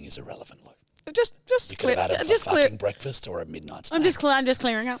timing is irrelevant, Luke. Just You could have had it for fucking breakfast or a midnight snack. I'm just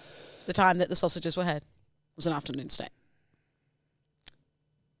clearing up the time that the sausages were had. It was an afternoon snack.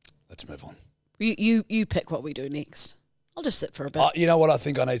 Let's move on. You pick what we do next. I'll just sit for a bit. You know what? I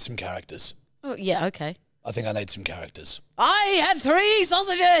think I need some characters. Oh, yeah, okay. I think I need some characters. I had 3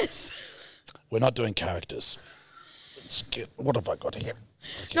 sausages! We're not doing characters. What have I got here?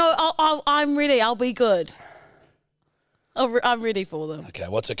 Okay. No, I'm ready. I'll be good. I'm ready for them. Okay,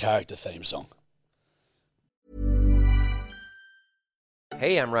 what's a character theme song?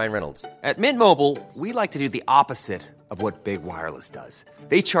 Hey, I'm Ryan Reynolds. At Mint Mobile, we like to do the opposite of what Big Wireless does.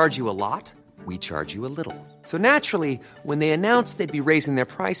 They charge you a lot, we charge you a little. So naturally, when they announced they'd be raising their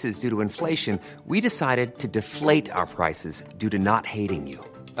prices due to inflation, we decided to deflate our prices due to not hating you.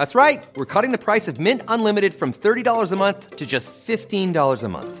 That's right. We're cutting the price of Mint Unlimited from $30 a month to just $15 a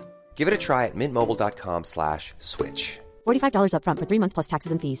month. Give it a try at mintmobile.com/switch. $45 up front for 3 months plus taxes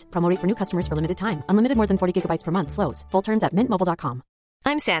and fees. Promo rate for new customers for limited time. Unlimited more than 40 gigabytes per month. Slows full terms at mintmobile.com.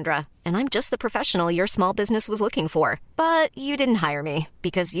 I'm Sandra, and I'm just the professional your small business was looking for. But you didn't hire me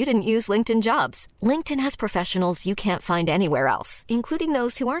because you didn't use LinkedIn Jobs. LinkedIn has professionals you can't find anywhere else, including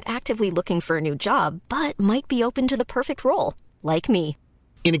those who aren't actively looking for a new job, but might be open to the perfect role, like me.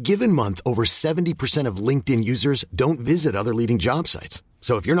 In a given month, over 70% of LinkedIn users don't visit other leading job sites.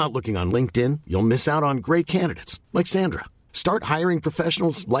 So if you're not looking on LinkedIn, you'll miss out on great candidates like Sandra. Start hiring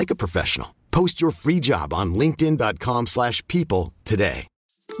professionals like a professional. Post your free job on linkedin.com/people today.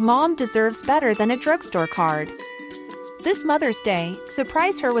 Mom deserves better than a drugstore card. This Mother's Day,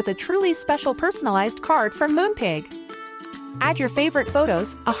 surprise her with a truly special personalized card from Moonpig. Add your favorite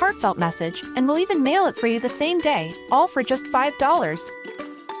photos, a heartfelt message, and we'll even mail it for you the same day, all for just $5.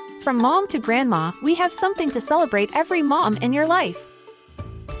 From mom to grandma, we have something to celebrate every mom in your life.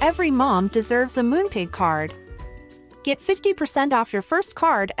 Every mom deserves a Moonpig card. Get 50% off your first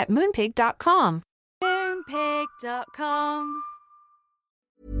card at moonpig.com. Moonpig.com.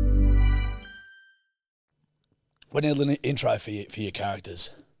 We need a little intro for your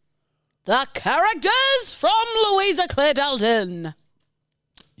characters. The characters from Louisa Claire Dalton.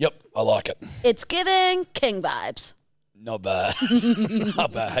 Yep, I like it. It's giving King vibes. Not bad.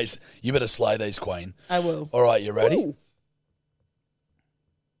 Not bad. Hey, you better slay these, Queen. I will. All right, you ready? Ooh.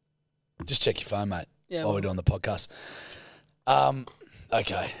 Just check your phone, mate, yeah, while we're doing the podcast.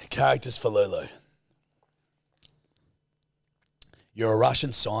 Okay, characters for Lulu. You're a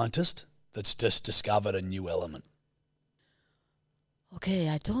Russian scientist that's just discovered a new element. Okay,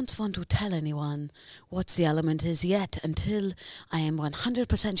 I don't want to tell anyone what the element is yet until I am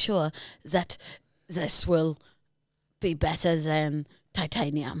 100% sure that this will be better than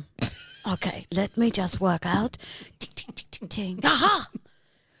titanium. Okay, let me just work out. Ting, ting, ting, ting, ting. Aha!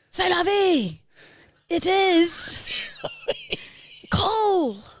 C'est la vie! It is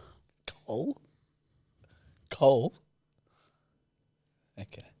coal. Coal? Coal?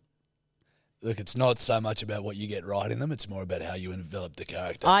 Okay. Look, it's not so much about what you get right in them. It's more about how you envelop the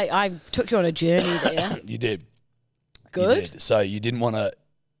character. I took you on a journey there. You did. Good. You did. So you didn't want to.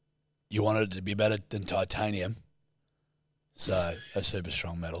 You wanted it to be better than titanium. So a super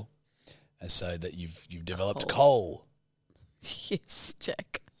strong metal, and so that you've developed coal. Yes,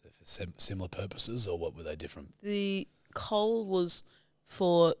 Jack. So for similar purposes, or what were they different? The coal was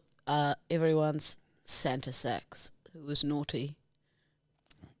for everyone's Santa sex who was naughty.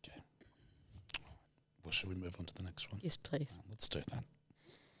 Okay. Well, should we move on to the next one? Yes, please. Let's do that.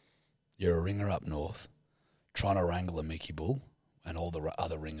 You're a ringer up north, trying to wrangle a Mickey Bull, and all the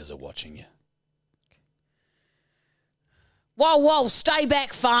other ringers are watching you. Whoa, stay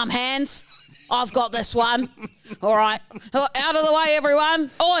back, farmhands. I've got this one. All right. Out of the way, everyone.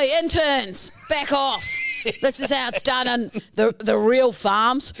 Oi, interns, back off. This is how it's done in the real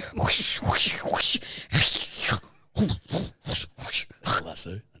farms. That's all I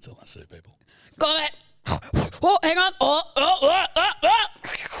see. That's all I see, people. Got it. Oh, hang on.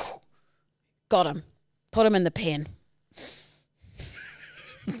 Got him. Put him in the pen.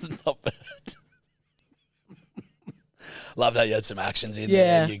 Not bad. Love that you had some actions in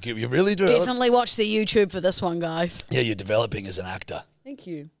there. You really do. Definitely watch the YouTube for this one, guys. Yeah, you're developing as an actor. Thank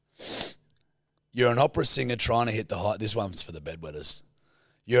you. You're an opera singer trying to hit the high... This one's for the bedwetters.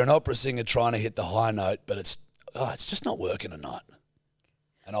 You're an opera singer trying to hit the high note, but it's just not working tonight.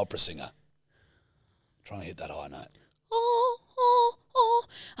 An opera singer trying to hit that high note.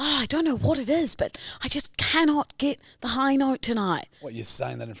 I don't know what it is, but I just cannot get the high note tonight. What, you're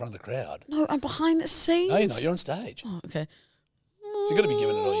saying that in front of the crowd? No, I'm behind the scenes. No, you're not. You're on stage. Oh, okay. So you've got to be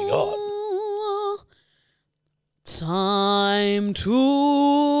giving it all you got. Time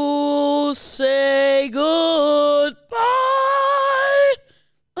to say goodbye.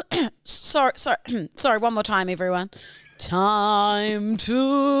 Sorry, one more time, everyone. Time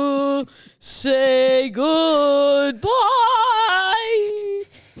to say goodbye.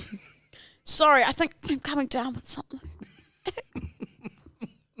 Sorry, I think I'm coming down with something.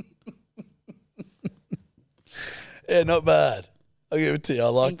 Yeah, not bad. I'll give it to you. I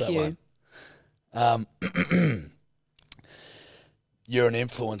like that one. You're an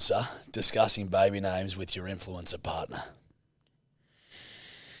influencer discussing baby names with your influencer partner.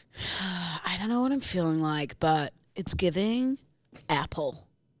 I don't know what I'm feeling like, but it's giving apple.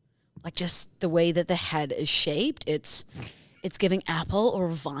 Like just the way that the head is shaped, it's giving apple or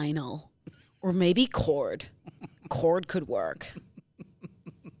vinyl. Or maybe cord. Cord could work.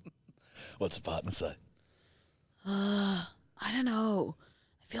 What's the partner say? I don't know.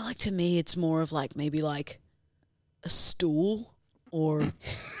 I feel like to me it's more of like maybe like a stool or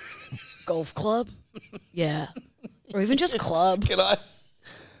golf club. Yeah. Or even just club. Can I?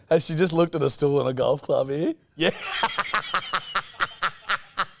 Has she just looked at a stool and a golf club here? Yeah.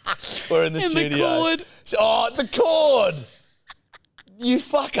 We're in the studio. The cord. Oh, the cord. You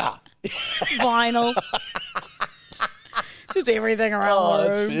fucker. Vinyl. Just everything around the room. Oh,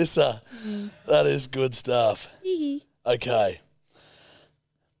 that's fiercer. That is good stuff. Okay.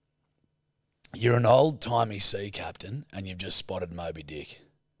 You're an old-timey sea captain and you've just spotted Moby Dick.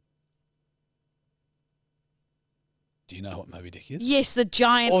 Do you know what Moby Dick is? Yes, the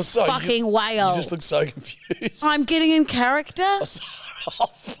giant fucking whale. You just look so confused. I'm getting in character. Oh,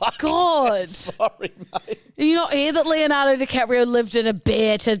 fuck. God. Sorry, mate. Are you not here that Leonardo DiCaprio lived in a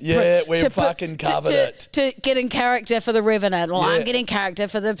bear to... Yeah, we fucking covered it. To get in character for the Revenant. Well, I'm getting character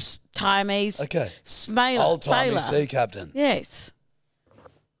for the Timeys. Okay. Old-timey sea captain. Yes.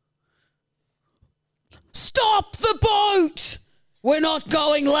 Stop the boat! We're not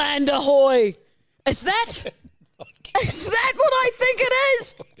going land ahoy. Is that what I think it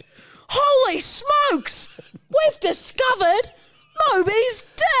is? Holy smokes! We've discovered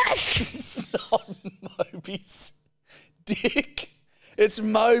Moby's dick. It's not Moby's dick. It's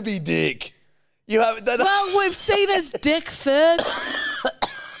Moby Dick. You haven't done. Well, we've seen his dick first.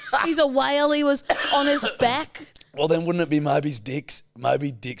 He's a whale. He was on his back. Well, then wouldn't it be Moby Dick's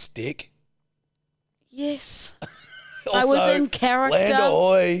dick? Yes. Also, I was in character. Land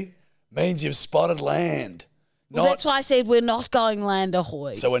ahoy means you've spotted land. Well, that's why I said we're not going land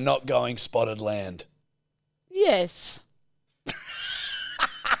ahoy. So we're not going spotted land. Yes.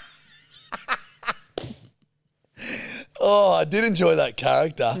 Oh, I did enjoy that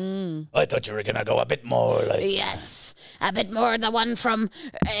character. I thought you were going to go a bit more like... Yes, a bit more the one from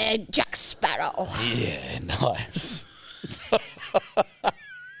Jack Sparrow. Yeah, nice.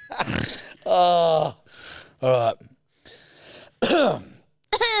 Oh, all right.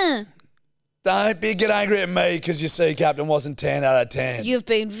 Don't get angry at me because your sea captain wasn't 10 out of 10. You've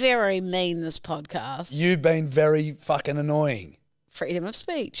been very mean this podcast. You've been very fucking annoying. Freedom of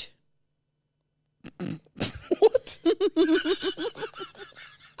speech. What?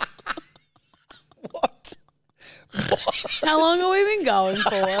 What? How long have we been going for?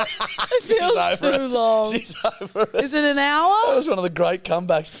 It feels too long. She's over it. Is it an hour? That was one of the great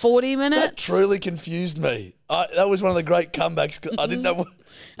comebacks. 40 minutes? That truly confused me. That was one of the great comebacks. I didn't know what...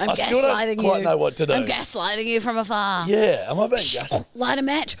 I'm I still don't quite know what to do. I'm gaslighting you from afar. Yeah, am I being gaslit? Light a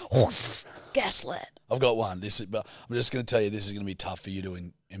match. Gaslit. I've got one. But I'm just going to tell you this is going to be tough for you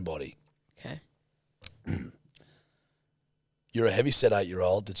to embody. Okay. You're a heavy-set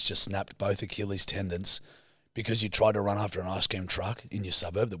 8-year-old that's just snapped both Achilles tendons because you tried to run after an ice cream truck in your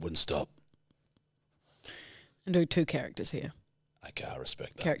suburb that wouldn't stop. And do 2 characters here. Okay, I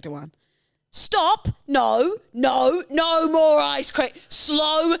respect that. Character 1. Stop! No more ice cream.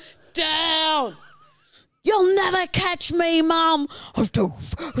 Slow down. You'll never catch me, Mum.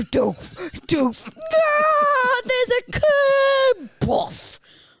 Doof. No, there's a curb. Poof.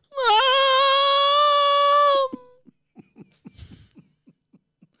 Mum.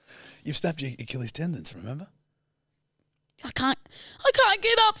 You've snapped your Achilles tendons, remember? I can't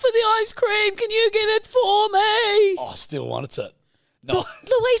get up for the ice cream. Can you get it for me? Oh, I still wanted it. No.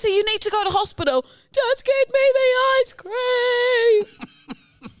 Louisa, you need to go to hospital. Just get me the ice cream.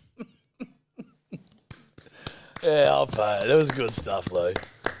 Yeah, I'll pay it. That was good stuff, Lou.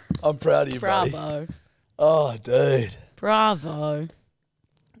 I'm proud of you, buddy. Bravo. Oh, dude. Bravo.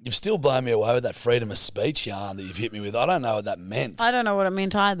 You've still blown me away with that freedom of speech yarn that you've hit me with. I don't know what that meant. I don't know what it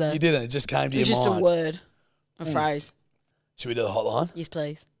meant either. You didn't. It just came to your It's just mind. a word. A phrase. Should we do the hotline? Yes,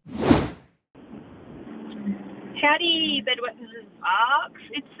 please. Howdy, Bedwetters and Arcs.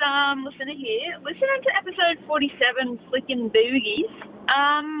 It's Listener here. Listening to episode 47, Flickin' Boogies,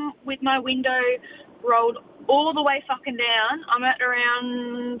 with my window rolled all the way fucking down. I'm at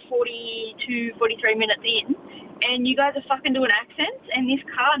around 42, 43 minutes in, and you guys are fucking doing accents, and this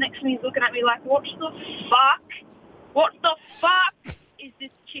car next to me is looking at me like, what the fuck is this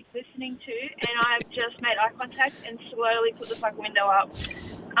chick listening to? And I've just made eye contact and slowly put the fucking window up.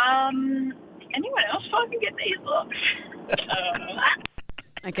 Anyone else fucking get these looks?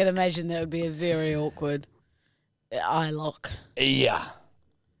 I can imagine that would be a very awkward eye lock. Yeah.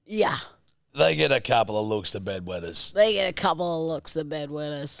 Yeah. They get a couple of looks, the bedwetters. They get a couple of looks, the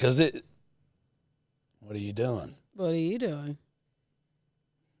bedwetters. Because what are you doing? What are you doing?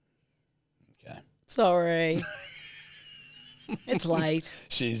 Okay. Sorry. It's late.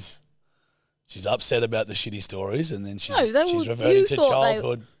 She's upset about the shitty stories, and then she's you reverting to thought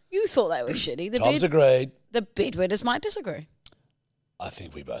childhood. You thought they were shitty. Tom's agreed. The bedwetters might disagree. I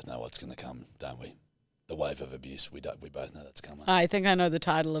think we both know what's going to come, don't we? The wave of abuse. We both know that's coming. I think I know the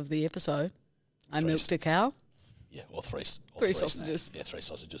title of the episode. I milked a cow. Yeah, or three sausages. Yeah, 3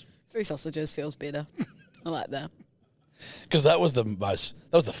 sausages. 3 sausages feels better. I like that. Because that was the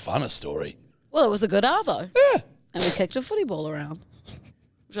funnest story. Well, it was a good arvo. Yeah. And we kicked a footy ball around,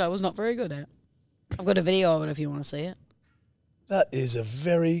 which I was not very good at. I've got a video of it if you want to see it. That is a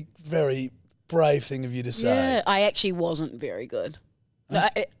very, very brave thing of you to say. Yeah, I actually wasn't very good. No,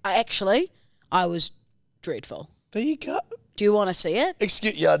 I was dreadful. There you go. Do you want to see it?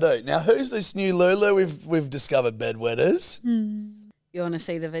 Yeah, I do. Now, who's this new Lulu we've discovered, bedwetters? You want to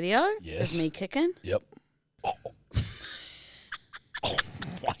see the video? Yes. Of me kicking? Yep. Oh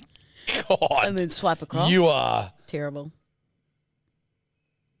my God. And then swipe across. You are terrible.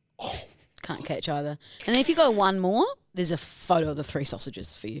 Can't catch either. And then if you go one more, there's a photo of the 3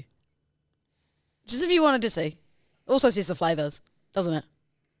 sausages for you. Just if you wanted to see. Also says the flavours, doesn't it?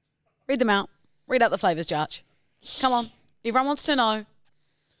 Read them out. Read out the flavours, Jarch. Come on. Everyone wants to know.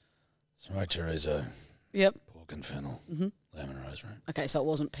 Smoked chorizo. Yep. Pork and fennel. Lemon and rosemary. Okay, so it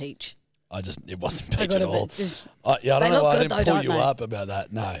wasn't peach. It wasn't peach at all. I They don't know look why I good didn't though, pull you don't they? up about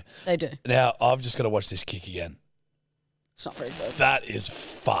that. No. They do. Now, I've just got to watch this kick again. It's not very good. That is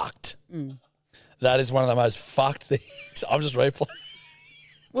fucked. That is one of the most fucked things. I'm just replaying.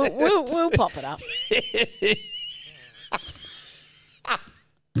 We'll pop it up.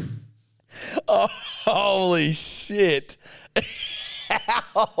 Oh, holy shit.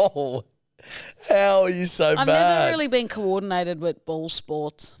 How are you so I've bad? never really been coordinated with ball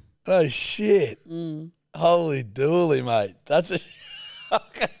sports. Oh, shit. Holy dooly, mate. That's a...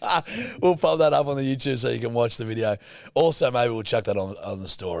 We'll pop that up on the YouTube so you can watch the video. Also, maybe we'll chuck that on the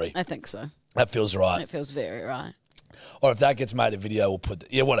story. I think so. That feels right. It feels very right. Or if that gets made a video, we'll put...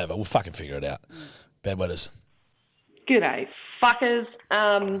 whatever. We'll fucking figure it out. Bedwetters. G'day, fuckers.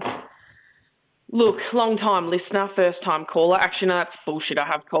 Look, long-time listener, first-time caller. Actually, no, that's bullshit. I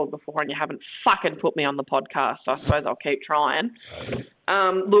have called before and you haven't fucking put me on the podcast, so I suppose I'll keep trying.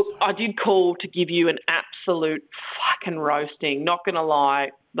 Look, I did call to give you an absolute fucking roasting. Not going to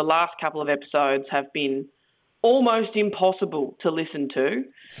lie, the last couple of episodes have been almost impossible to listen to.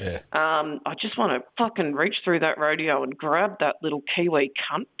 Fair. I just want to fucking reach through that radio and grab that little Kiwi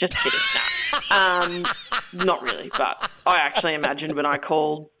cunt. Just kidding. Nah. Not really, but I actually imagined when I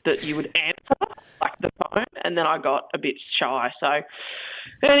called that you would answer like the phone, and then I got a bit shy. So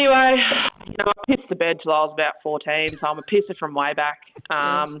anyway, I pissed the bed till I was about 14, so I'm a pisser from way back.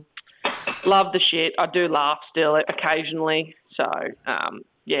 Love the shit. I do laugh still occasionally. So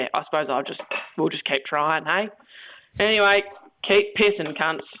yeah, I suppose we'll just keep trying, hey? Anyway, keep pissing,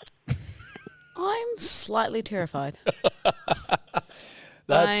 cunts. I'm slightly terrified.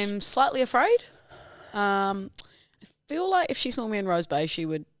 I'm slightly afraid. I feel like if she saw me in Rose Bay, she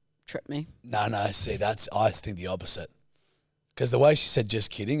would trip me. No, see, I think the opposite. Because the way she said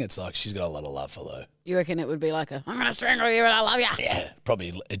just kidding, it's like she's got a lot of love for Lou. You reckon it would be like I'm going to strangle you and I love you? Yeah,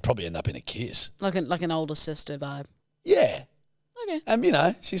 it'd probably end up in a kiss. Like an older sister vibe. Yeah. Okay.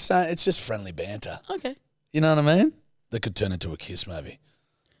 And, she's saying it's just friendly banter. Okay. You know what I mean? That could turn into a kiss, maybe.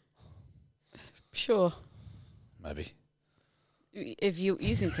 Sure. Maybe. If you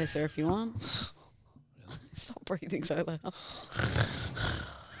can kiss her if you want. Stop breathing so loud.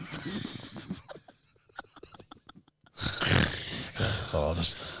 I'll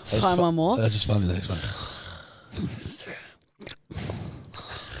find one more. I'll just find the next one.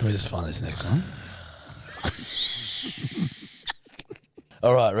 Let me just find this next one.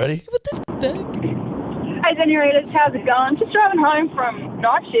 All right, ready? What the fuck? Hey, Senoritas, how's it going? Just driving home from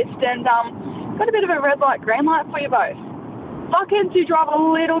night shift and got a bit of a red light, green light for you both. Fuckheads who drive a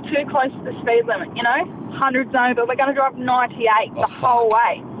little too close to the speed limit, 100 zone, but we're going to drive 98 the whole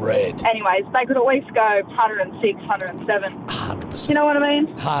way. Red. Anyways, they could at least go 106, 107. 100%. You know what I mean?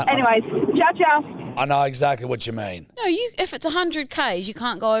 Anyways, ciao. I know exactly what you mean. No, if it's 100 Ks, you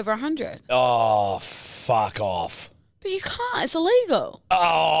can't go over 100. Oh, fuck off. But you can't. It's illegal.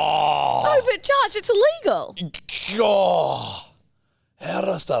 Oh. No, but Judge, it's illegal. Oh. How did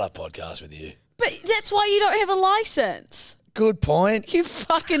I start a podcast with you? But that's why you don't have a license. Good point. You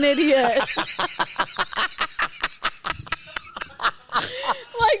fucking idiot. Like,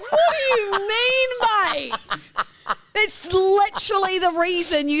 what do you mean, mate? That's literally the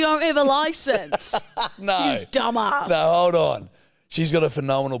reason you don't have a license. No. You dumbass. No, hold on. She's got a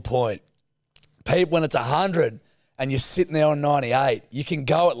phenomenal point. Pete, when it's 100 and you're sitting there on 98, you can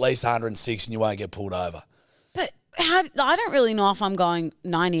go at least 106 and you won't get pulled over. But I don't really know if I'm going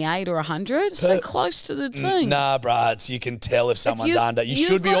 98 or 100. So close to the thing. Nah, bruh, you can tell if someone's under. You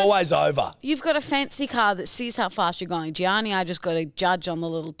should be always over. You've got a fancy car that sees how fast you're going. Gianni, I just got to judge on the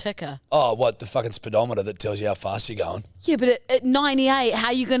little ticker. Oh, what, the fucking speedometer that tells you how fast you're going? Yeah, but at 98, how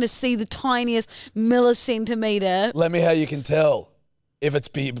are you going to see the tiniest millicentimetre? Let me how you can tell. If it's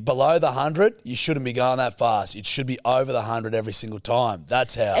below the 100, you shouldn't be going that fast. It should be over the 100 every single time.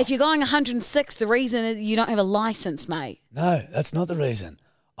 That's how. If you're going 106, the reason is you don't have a license, mate. No, that's not the reason.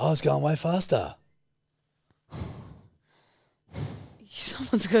 I was going way faster.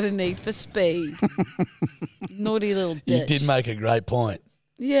 Someone's got a need for speed. Naughty little bitch. You did make a great point.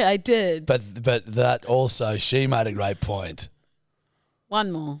 Yeah, I did. But that also, she made a great point.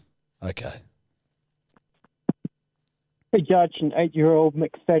 One more. Okay. Hey, Judge and 8-year-old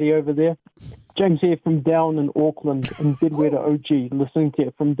McFatty over there. James here from down in Auckland and Bedwetter OG, listening to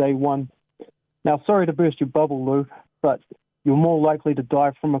it from day one. Now, sorry to burst your bubble, Lou, but you're more likely to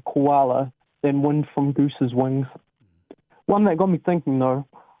die from a koala than wind from goose's wings. One that got me thinking, though,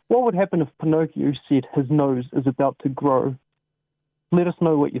 what would happen if Pinocchio said his nose is about to grow? Let us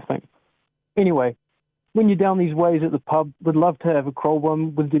know what you think. Anyway, when you're down these ways at the pub, we'd love to have a crow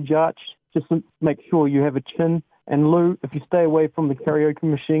one with your Judge. Just make sure you have a chin. And Lou, if you stay away from the karaoke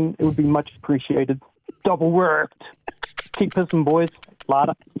machine, it would be much appreciated. Double worked. Keep pissing, boys.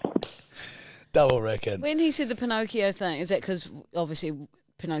 Later. Double reckon. When he said the Pinocchio thing, is that because obviously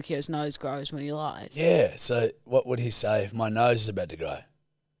Pinocchio's nose grows when he lies? Yeah, so what would he say if my nose is about to grow?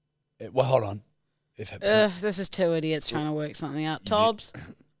 Well, hold on. This is two idiots trying to work something out. Tobbs?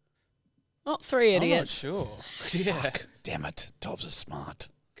 Not three idiots. I'm not sure. Yeah. Fuck, damn it. Tobbs is smart.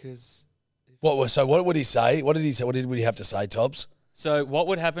 Because... What would he say? What did he say? What did he have to say, Tobbs? So what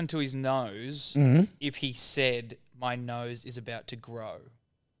would happen to his nose if he said, my nose is about to grow?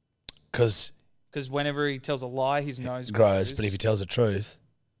 Because whenever he tells a lie, his nose grows. But if he tells the truth,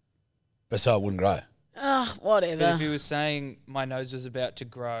 so it wouldn't grow. Whatever. But if he was saying, my nose is about to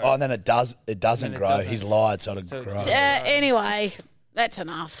grow. Oh, and then it doesn't grow. He's lied, so it'll grow. Anyway, that's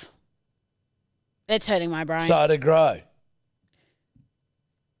enough. It's hurting my brain. So it'll grow.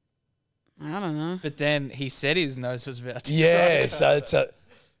 I don't know. But then he said his nose was about to grow. Yeah, so it's a...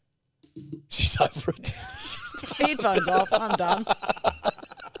 She's over it. Headphones off. I'm done.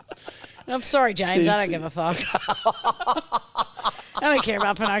 I'm sorry, James. I don't give a fuck. I don't care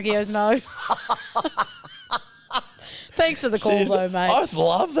about Pinocchio's nose. Thanks for the call, though, mate. I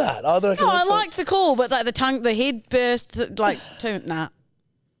love that. I liked the call, but like the head burst, nah.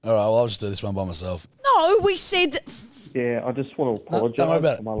 All right, well, I'll just do this one by myself. No, we said... Yeah, I just want to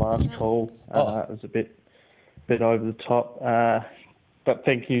apologise for my last call. It was a bit over the top. But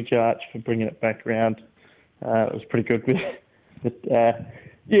thank you, Jarch, for bringing it back around. It was pretty good. But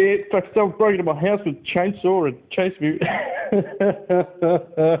it's like someone broke into my house with a chainsaw and chased me.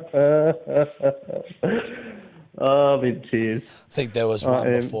 Oh, I'm in tears. I think there was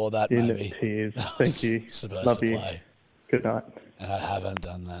one before that, in maybe. Tears. Thank you. Love you. Play. Good night. And I haven't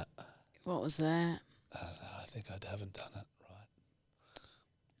done that. What was that? I don't know. I think I haven't done it right.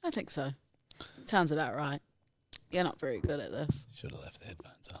 I think so. It sounds about right. You're not very good at this. Should have left the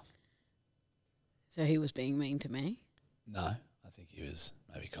headphones off. So he was being mean to me? No, I think he was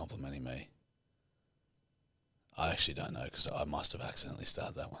maybe complimenting me. I actually don't know because I must have accidentally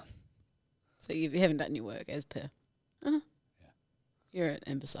started that one. So you haven't done your work as per. Uh-huh. Yeah. You're an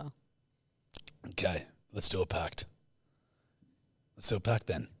imbecile. Okay, let's do a pact. Let's do a pact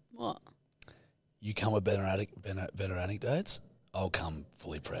then. What? You come with better anecdotes, I'll come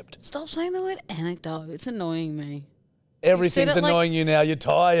fully prepped. Stop saying the word anecdote. It's annoying me. Everything's annoying you now. You're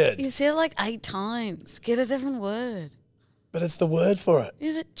tired. You said it like 8 times. Get a different word. But it's the word for it.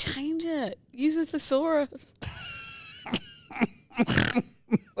 Yeah, but change it. Use a thesaurus.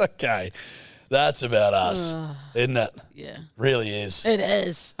 Okay. That's about us, isn't it? Yeah. Really is. It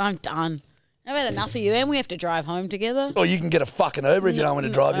is. I'm done. I've had enough of you, and we have to drive home together. Or you can get a fucking Uber if you don't want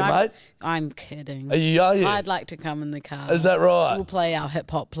to drive your mate. I'm kidding. Are you? I'd like to come in the car. Is that right? We'll play our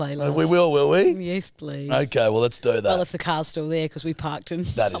hip-hop playlist. We will we? Yes, please. Okay, well, let's do that. Well, if the car's still there, because we parked in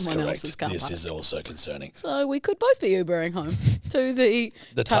someone else's car. This is also concerning. So we could both be Ubering home to the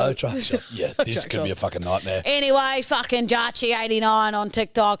tow truck shop. Yeah, this could be a fucking nightmare. Anyway, fucking Jarchi89 on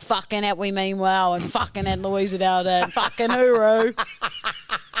TikTok, fucking at We Mean Well, and fucking at Louisa Dowden, fucking Uru.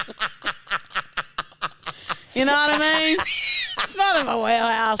 You know what I mean? It's not in my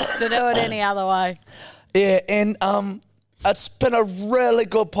wheelhouse to do it any other way. Yeah, and it's been a really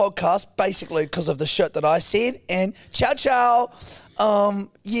good podcast, basically because of the shit that I said. And ciao.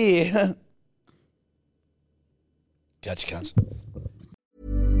 Yeah. Catch you, cunts.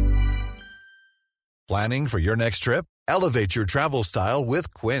 Planning for your next trip? Elevate your travel style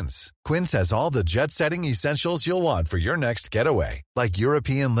with Quince. Quince has all the jet-setting essentials you'll want for your next getaway, like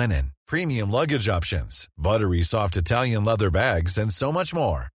European linen, premium luggage options, buttery soft Italian leather bags, and so much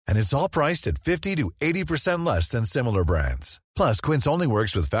more. And it's all priced at 50 to 80% less than similar brands. Plus, Quince only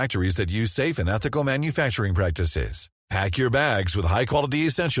works with factories that use safe and ethical manufacturing practices. Pack your bags with high-quality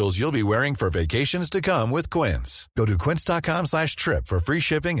essentials you'll be wearing for vacations to come with Quince. Go to quince.com/trip for free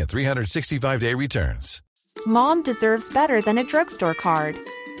shipping and 365-day returns. Mom deserves better than a drugstore card.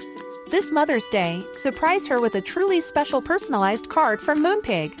 This Mother's Day, surprise her with a truly special personalized card from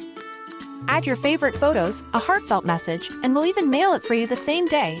Moonpig. Add your favorite photos, a heartfelt message, and we'll even mail it for you the same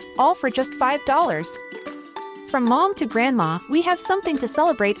day, all for just $5. From mom to grandma, we have something to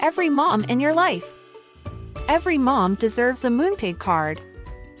celebrate every mom in your life. Every mom deserves a Moonpig card.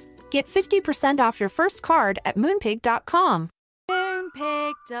 Get 50% off your first card at moonpig.com.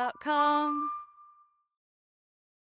 Moonpig.com